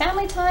then the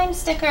family time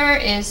sticker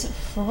is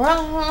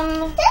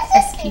from This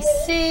is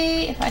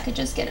SPC. If I could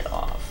just get it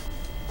off.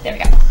 There we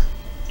go.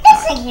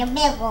 This is a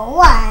bigger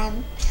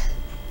one.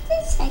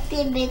 This is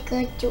a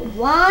bigger to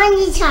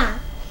one time.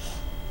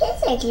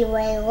 This is a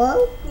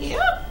little.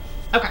 Yep.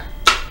 Okay.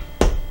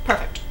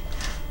 Perfect.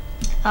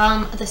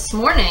 This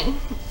morning,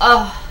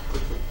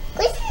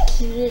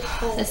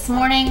 this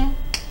morning,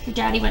 your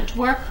daddy went to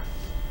work.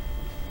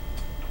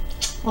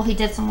 Well, he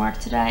did some work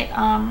today.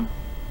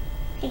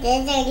 This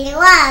is a little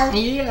one.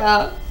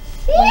 Yeah.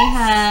 We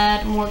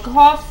had more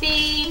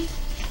coffee.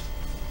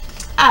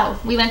 Oh,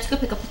 we went to go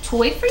pick up a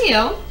toy for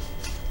you.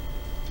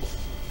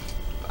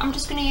 I'm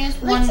just gonna use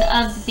one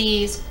of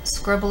these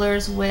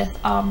scribblers with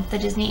the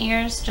Disney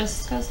ears,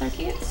 just because they're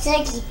cute.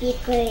 Such a big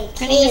I'm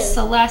gonna use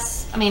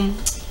Celeste. I mean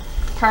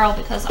Pearl,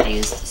 because I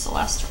used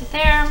Celeste right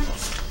there.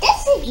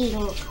 This is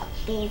little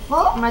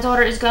beautiful. My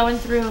daughter is going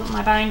through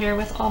my binder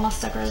with all my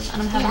stickers,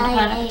 and I'm having a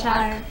panic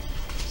attack.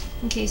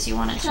 In case you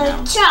wanted to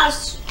know.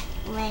 Just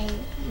wait.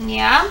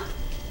 Yeah.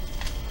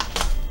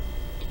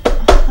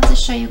 I'll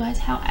just show you guys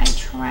how I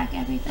track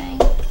everything.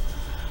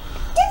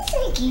 This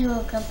is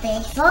little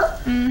beautiful.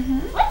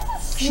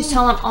 What's this? She's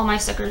telling all my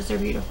stickers they're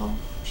beautiful.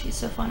 She's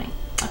so funny.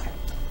 Okay.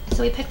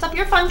 So we picked up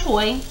your fun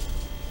toy.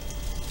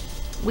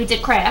 We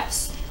did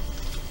crafts.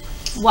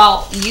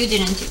 Well, you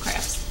didn't do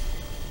crafts.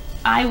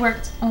 I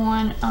worked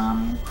on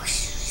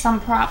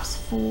some props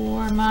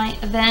for my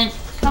event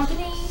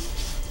company.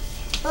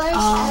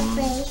 I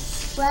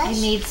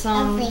made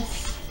some,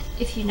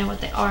 if you know what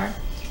they are.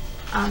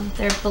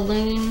 They're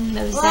balloon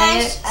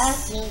mosaics,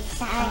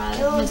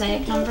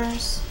 mosaic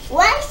numbers.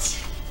 What?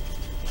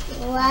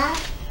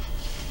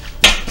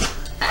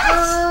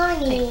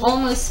 They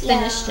almost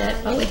finished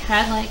it, but we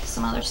had like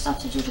some other stuff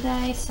to do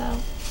today, so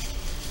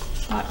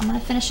but I'm gonna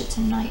finish it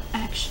tonight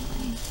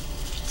actually.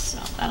 So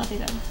that'll be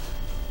good.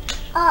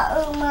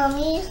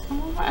 Mommy.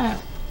 Alright.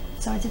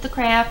 So I did the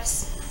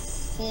crafts.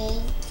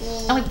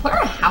 And we put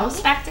our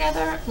house back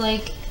together.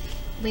 Like,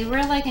 we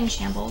were like in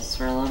shambles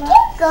for a little bit.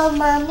 Go,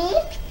 Mommy.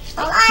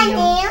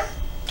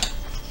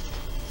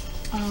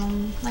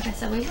 Like I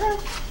said, we were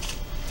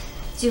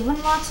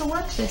doing lots of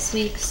work this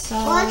week, so...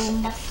 Wash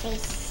the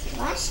face.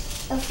 Wash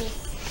the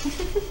face.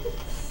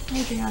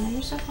 Adriana,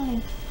 you're so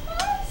funny.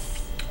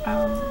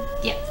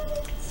 Yeah.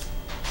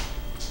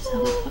 So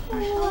we put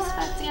our house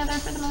back together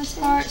for the most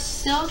part.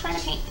 Still trying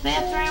to paint the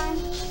bathroom.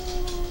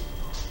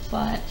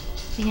 But,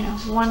 you know,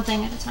 one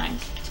thing at a time.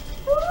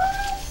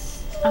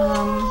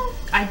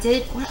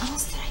 What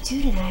else did I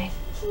do today?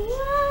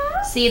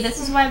 See, this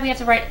is why we have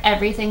to write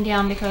everything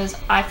down, because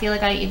I feel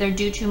like I either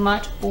do too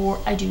much or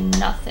I do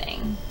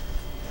nothing.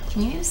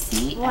 Can you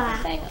see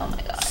everything? Oh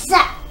my god.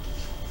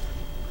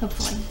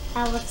 Hopefully.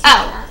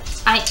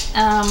 Alright,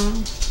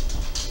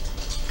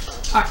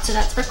 so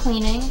that's for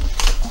cleaning.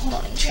 Hold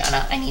on,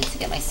 Adriana. I need to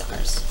get my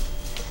stickers.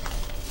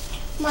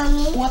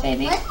 Mommy. What,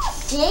 baby?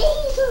 What's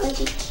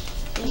this?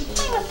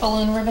 Playing with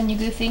balloon ribbon, you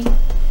goofy. Here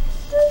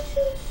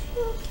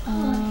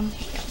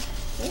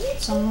we go.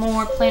 Some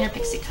more Planner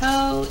Pixie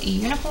Co.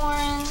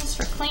 unicorns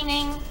for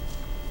cleaning.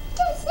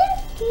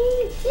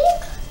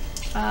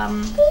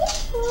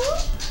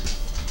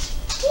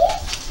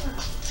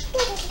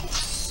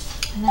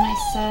 And then I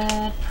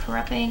said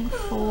prepping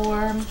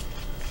for...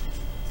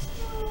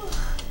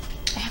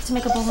 I have to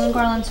make a balloon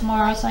garland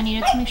tomorrow, so I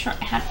needed to make sure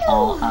I had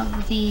all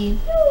of the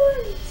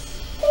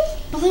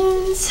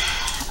balloons.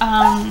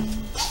 I'm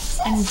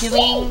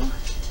doing...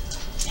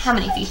 How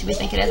many feet do we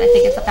think it is? I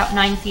think it's about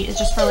 9 feet. It's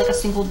just for like a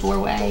single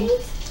doorway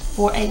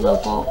for a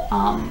local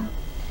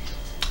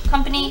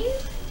company.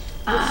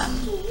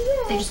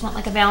 They just want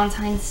like a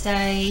Valentine's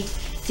Day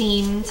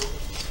themed,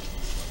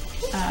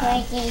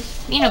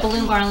 you know,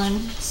 balloon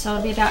garland. So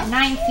it'll be about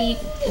 9 feet.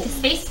 The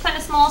space is kind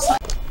of small, so.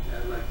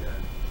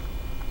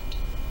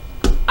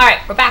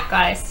 Alright, we're back,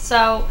 guys.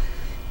 So,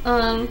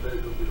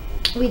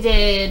 we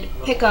did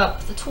pick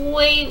up the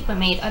toy, we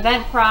made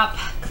event prop,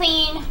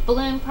 clean,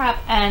 balloon prep,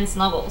 and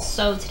snuggles.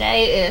 So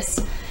today is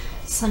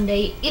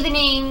Sunday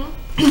evening,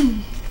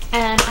 and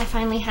I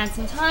finally had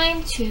some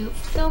time to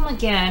film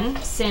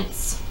again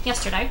since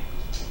yesterday.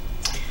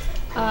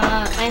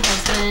 My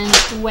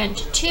husband went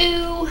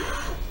to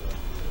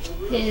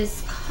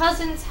his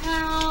cousin's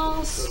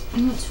house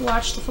to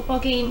watch the football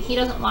game. He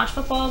doesn't watch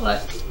football,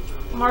 but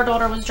our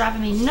daughter was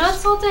driving me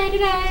nuts all day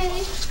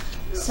today.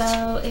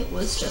 So it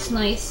was just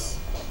nice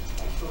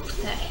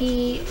that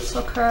he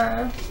took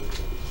her,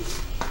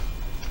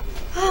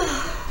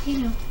 you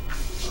know.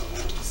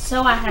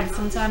 so I had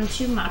some time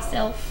to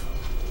myself,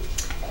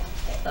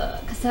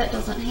 because that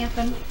doesn't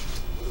happen.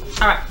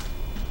 Alright,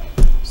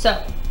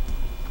 so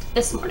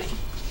this morning,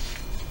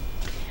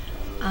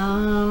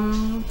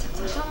 I'm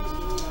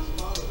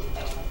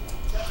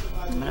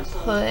gonna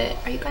put,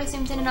 are you guys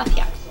zoomed in enough?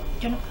 Yeah.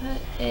 I'm gonna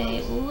put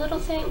a little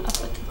thing up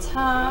at the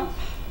top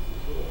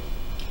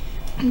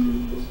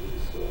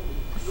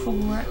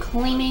for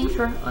claiming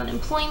for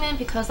unemployment,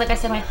 because like I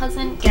said, my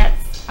husband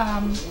gets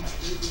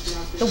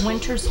the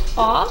winters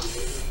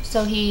off,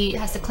 so he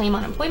has to claim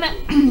unemployment.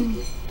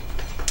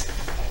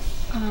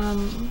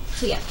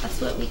 So yeah,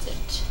 that's what we did.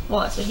 Well,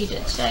 that's what he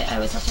did today. I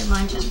always have to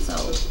remind him, so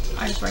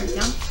I just write it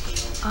down.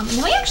 And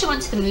then we actually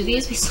went to the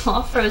movies. We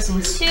saw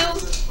Frozen 2.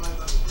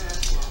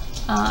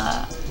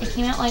 It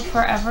came out like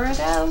forever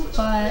ago,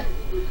 but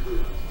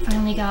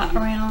finally got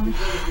around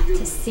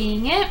to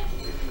seeing it.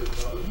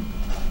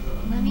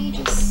 Let me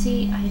just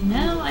see. I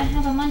know I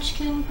have a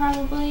munchkin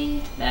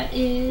probably. That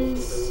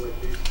is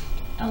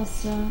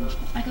Elsa.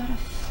 I got a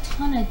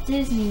ton of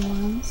Disney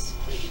ones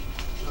right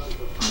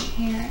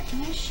here.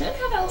 And I should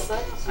have Elsa.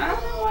 I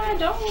don't know why I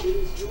don't.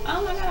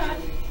 Oh my god.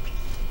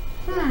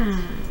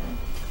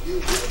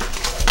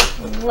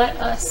 Let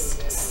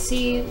us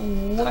see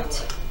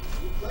what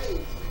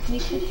we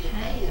could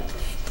have.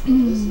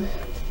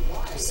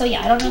 So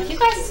yeah, I don't know if you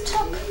guys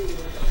took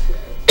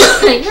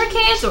your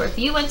kids or if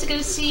you went to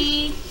go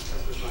see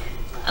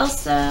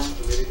Elsa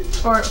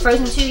or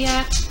Frozen 2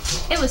 yet.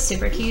 It was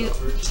super cute.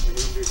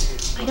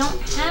 I don't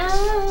have,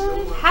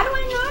 how do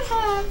I not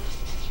have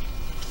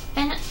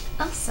an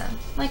Elsa?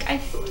 Like, I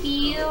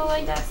feel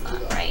like that's not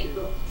right.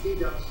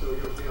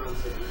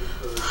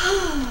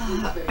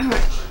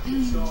 Alright.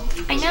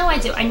 I know I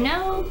do. I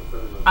know.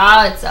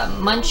 Ah, it's a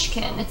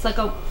munchkin. It's like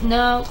a,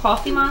 no,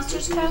 Coffee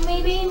Monster's Co.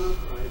 maybe?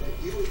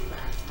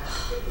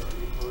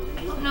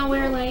 I don't know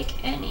where like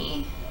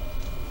any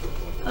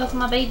of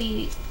my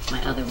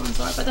other ones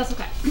are, but that's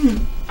okay.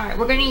 Alright,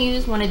 we're gonna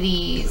use one of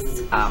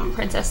these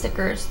princess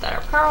stickers that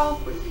are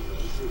pearl,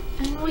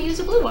 and we'll use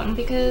a blue one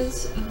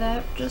because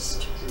that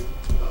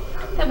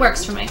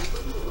works for me.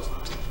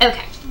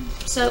 Okay,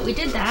 so we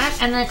did that,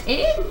 and then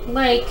it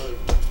like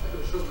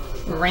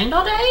rained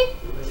all day.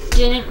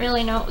 Didn't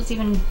really know it was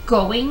even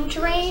going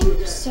to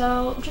rain,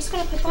 so I'm just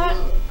gonna put that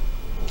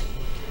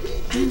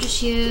and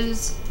just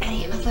use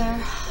any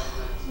other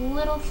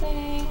little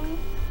thing.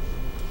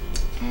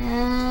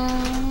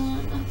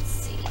 And let's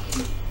see.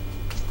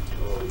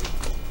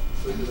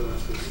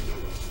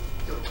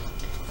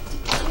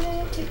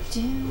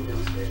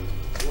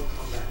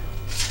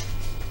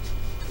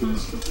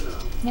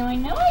 Now I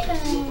know I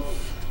have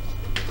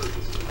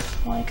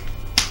like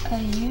a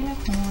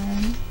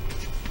unicorn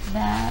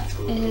that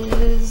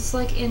is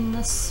like in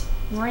this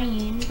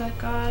rain, but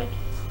God,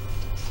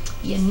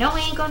 you know I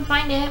ain't gonna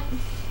find it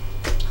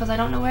because I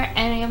don't know where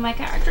any of my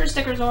character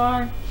stickers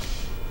are.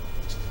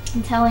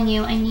 I'm telling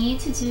you, I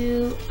need to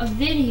do a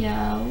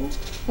video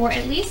or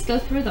at least go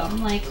through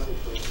them. Like,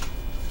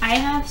 I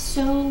have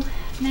so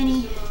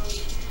many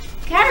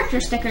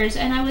character stickers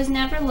and I was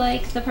never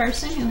like the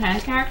person who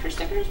had character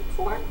stickers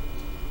before.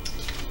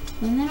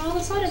 And then all of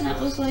a sudden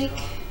that was like,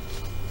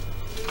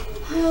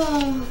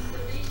 oh,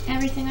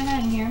 everything I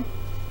got in here.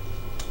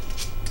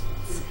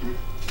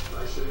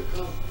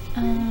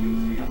 Oh,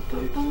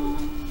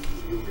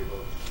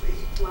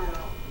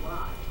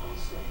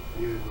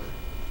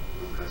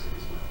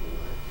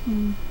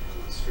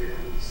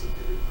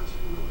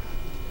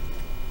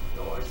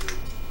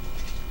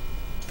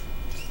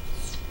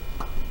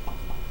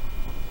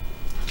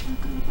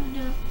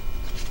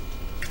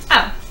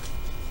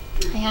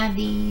 I have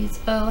these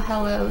Oh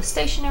Hello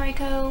Stationery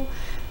Co.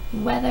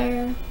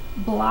 Weather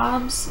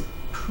blobs.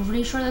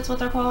 Pretty sure that's what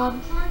they're called.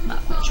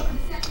 Not quite sure.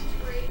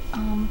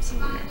 So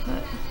we're gonna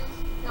put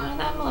one of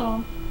them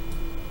little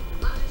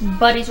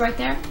buddies right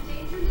there.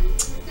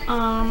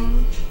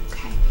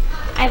 Okay.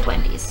 I have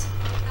Wendy's.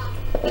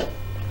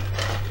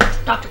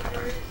 Dr.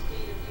 Pepper.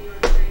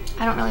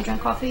 I don't really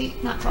drink coffee.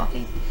 Not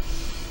coffee.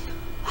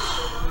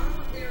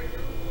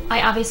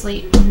 I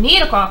obviously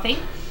need a coffee,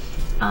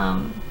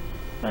 but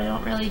I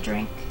don't really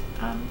drink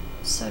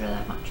soda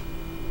that much.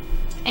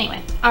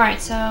 Anyway,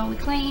 alright, so we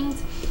cleaned,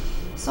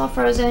 saw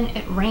Frozen,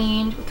 it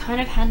rained, we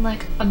kind of had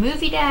like a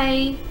movie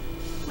day.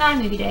 Not a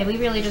movie day, we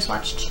really just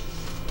watched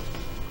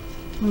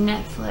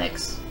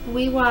Netflix.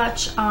 We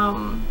watch,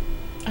 I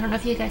don't know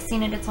if you guys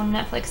seen it, it's on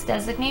Netflix,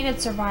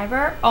 Designated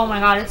Survivor. Oh my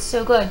god, it's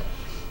so good.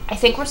 I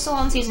think we're still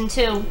on season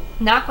 2.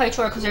 Not quite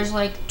sure because there's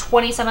like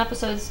 20 some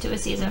episodes to a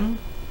season.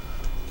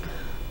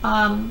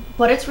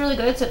 But it's really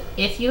good, so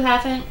if you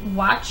haven't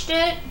watched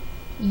it,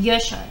 you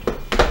should.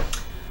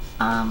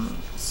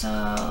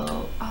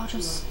 So I'll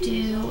just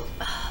do,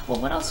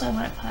 well, what else do I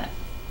want to put?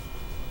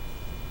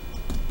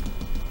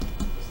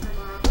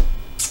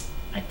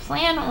 I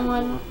plan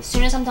on, as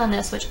soon as I'm done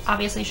this, which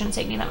obviously shouldn't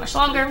take me that much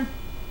longer,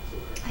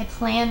 I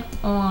plan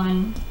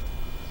on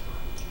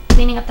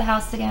cleaning up the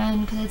house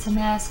again because it's a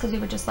mess because we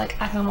were just like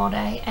at home all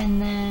day,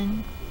 and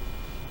then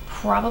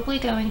probably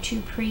going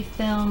to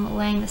pre-film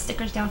laying the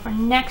stickers down for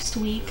next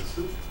week.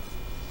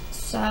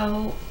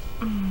 So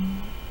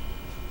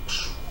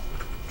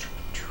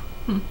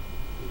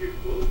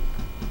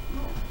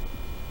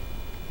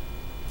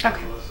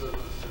Okay.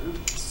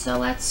 So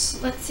let's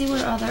see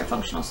what other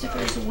functional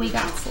stickers we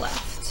got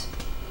left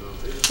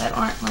that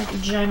aren't like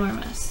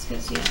ginormous,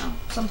 because you know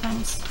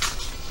sometimes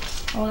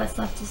all that's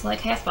left is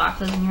like half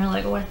boxes and you're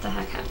like, what the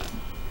heck happened?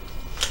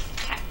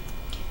 Okay,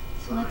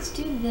 so let's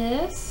do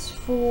this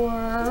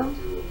for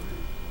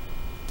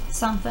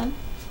something.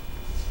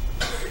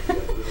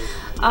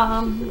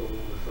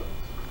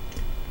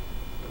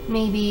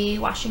 Maybe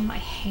washing my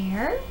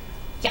hair.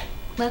 Yeah,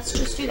 let's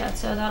just do that.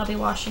 So that'll be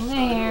washing the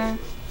hair,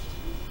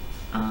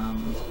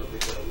 and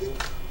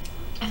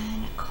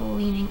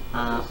cleaning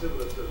up.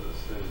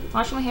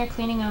 Washing my hair,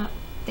 cleaning up.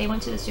 They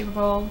went to the Super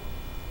Bowl,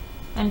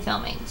 and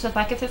filming. So if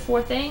I could fit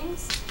 4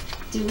 things,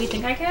 do we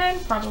think I can?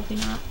 Probably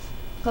not,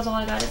 because all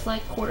I got is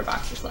like quarter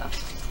boxes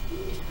left.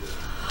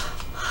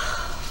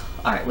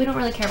 All right, we don't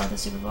really care about the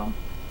Super Bowl,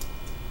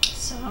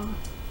 so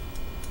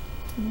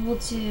we'll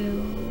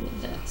do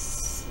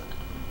this.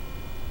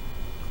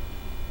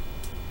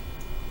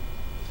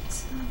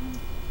 So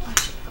I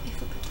should probably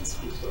flip it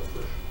this way.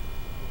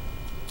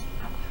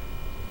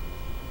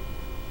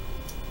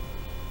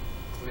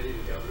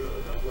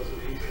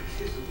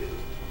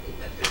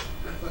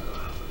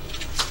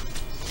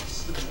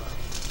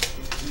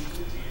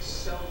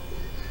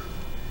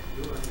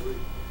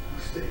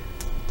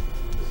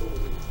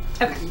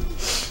 Okay.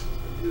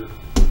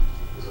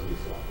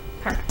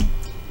 Perfect.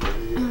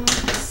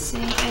 Let's see.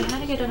 I had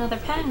to get another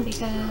pen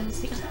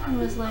because the other one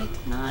was like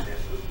not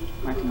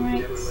working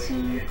right. So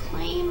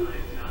claim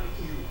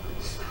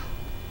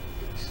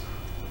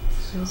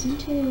Frozen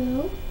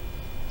 2.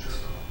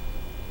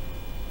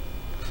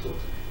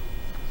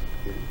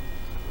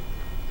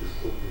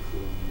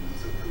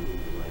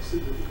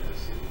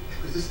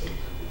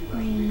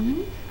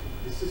 Green.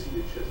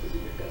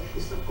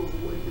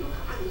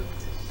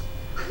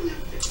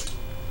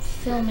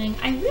 Filming.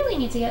 I really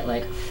need to get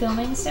like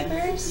filming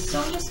stickers,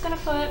 so I'm just gonna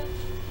put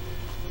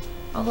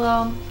a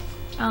little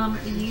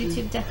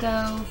YouTube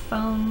deco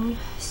phone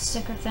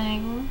sticker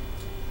thing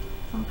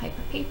from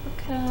Piper Paper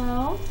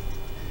Co.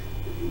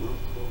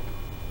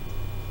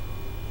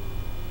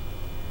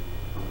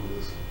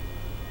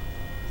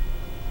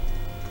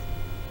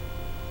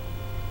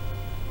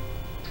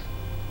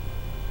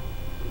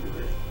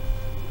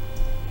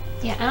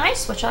 Yeah, and I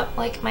switch up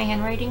like my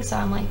handwriting, so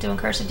I'm like doing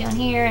cursive down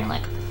here and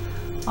like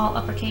all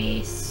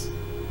uppercase.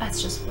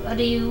 That's just what I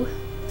do.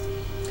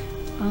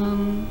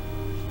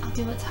 I'll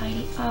do a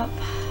tidy up.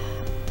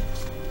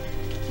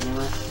 You know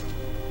what?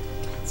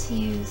 Let's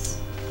use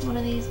one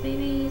of these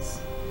babies.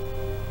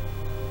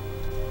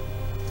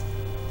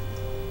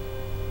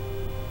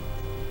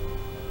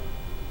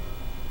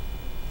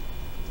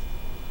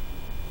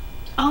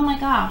 Oh my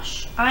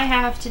gosh, I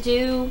have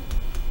to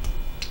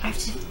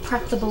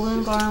prep the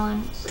balloon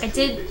garland. I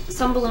did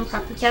some balloon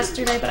prep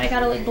yesterday, but I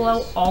gotta like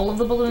blow all of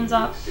the balloons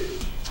up.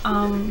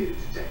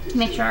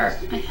 Make sure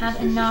I have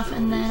enough,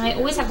 and then I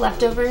always have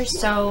leftovers,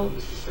 so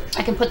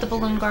I can put the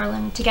balloon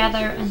garland together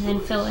and then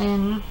fill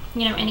in,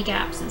 you know, any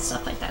gaps and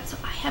stuff like that. So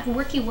I have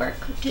worky work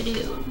to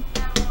do.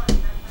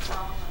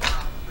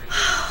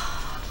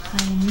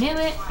 I knew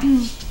it.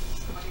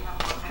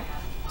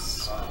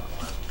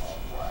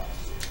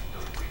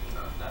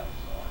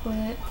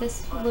 Put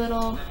this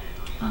little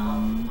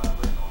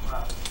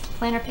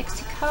Planner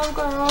Pixie Co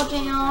girl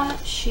down.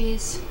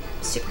 She's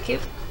super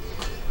cute.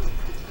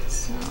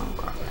 So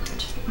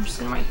garland. I'm just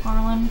gonna write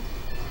garland.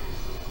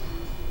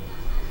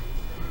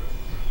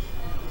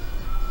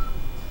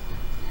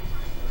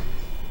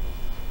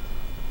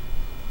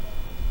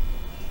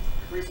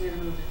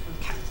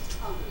 Okay.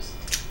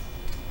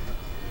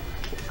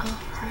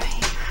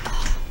 Alright.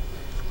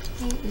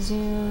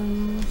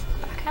 Zoom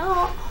back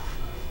out.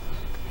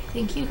 I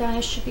think you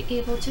guys should be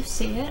able to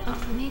see it.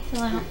 Let me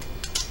fill out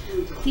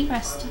the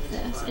rest of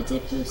this. I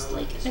did post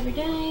like every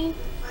day,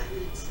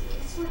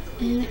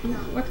 and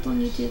I worked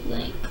on YouTube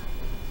like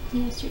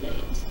yesterday.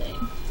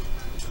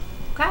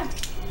 Okay.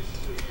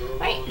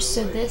 Right,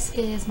 so this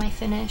is my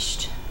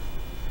finished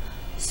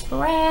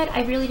spread.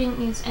 I really didn't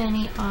use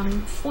any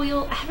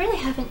foil. I really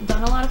haven't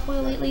done a lot of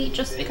foil lately,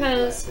 just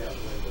because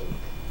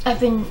I've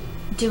been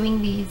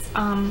doing these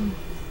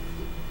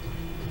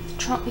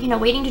you know,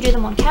 waiting to do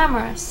them on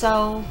camera,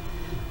 so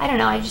I don't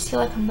know, I just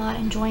feel like I'm not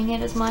enjoying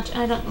it as much, and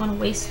I don't want to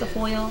waste the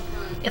foil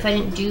if I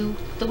didn't do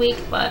the week,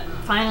 but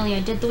finally I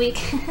did the week.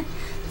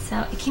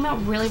 So it came out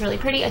really, really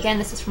pretty. Again,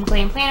 this is from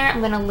Glam Planner. I'm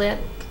gonna link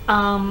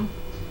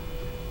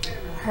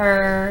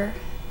her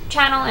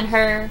channel and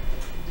her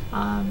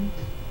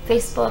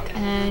Facebook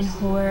and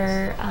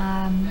her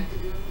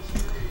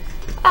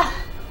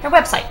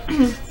website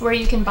where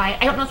you can buy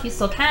it. I don't know if you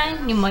still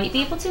can. You might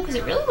be able to, because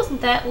it really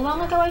wasn't that long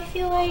ago, I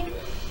feel like.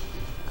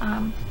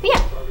 But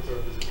yeah,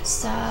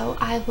 so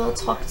I will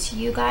talk to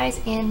you guys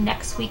in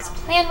next week's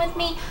plan with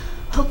me.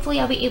 Hopefully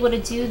I'll be able to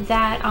do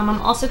that. I'm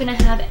also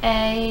gonna have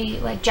a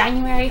like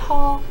January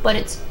haul, but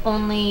it's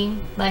only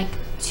like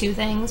 2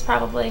 things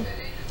probably.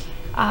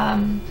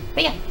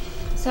 But yeah,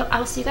 so I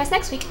will see you guys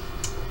next week.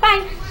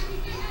 Bye.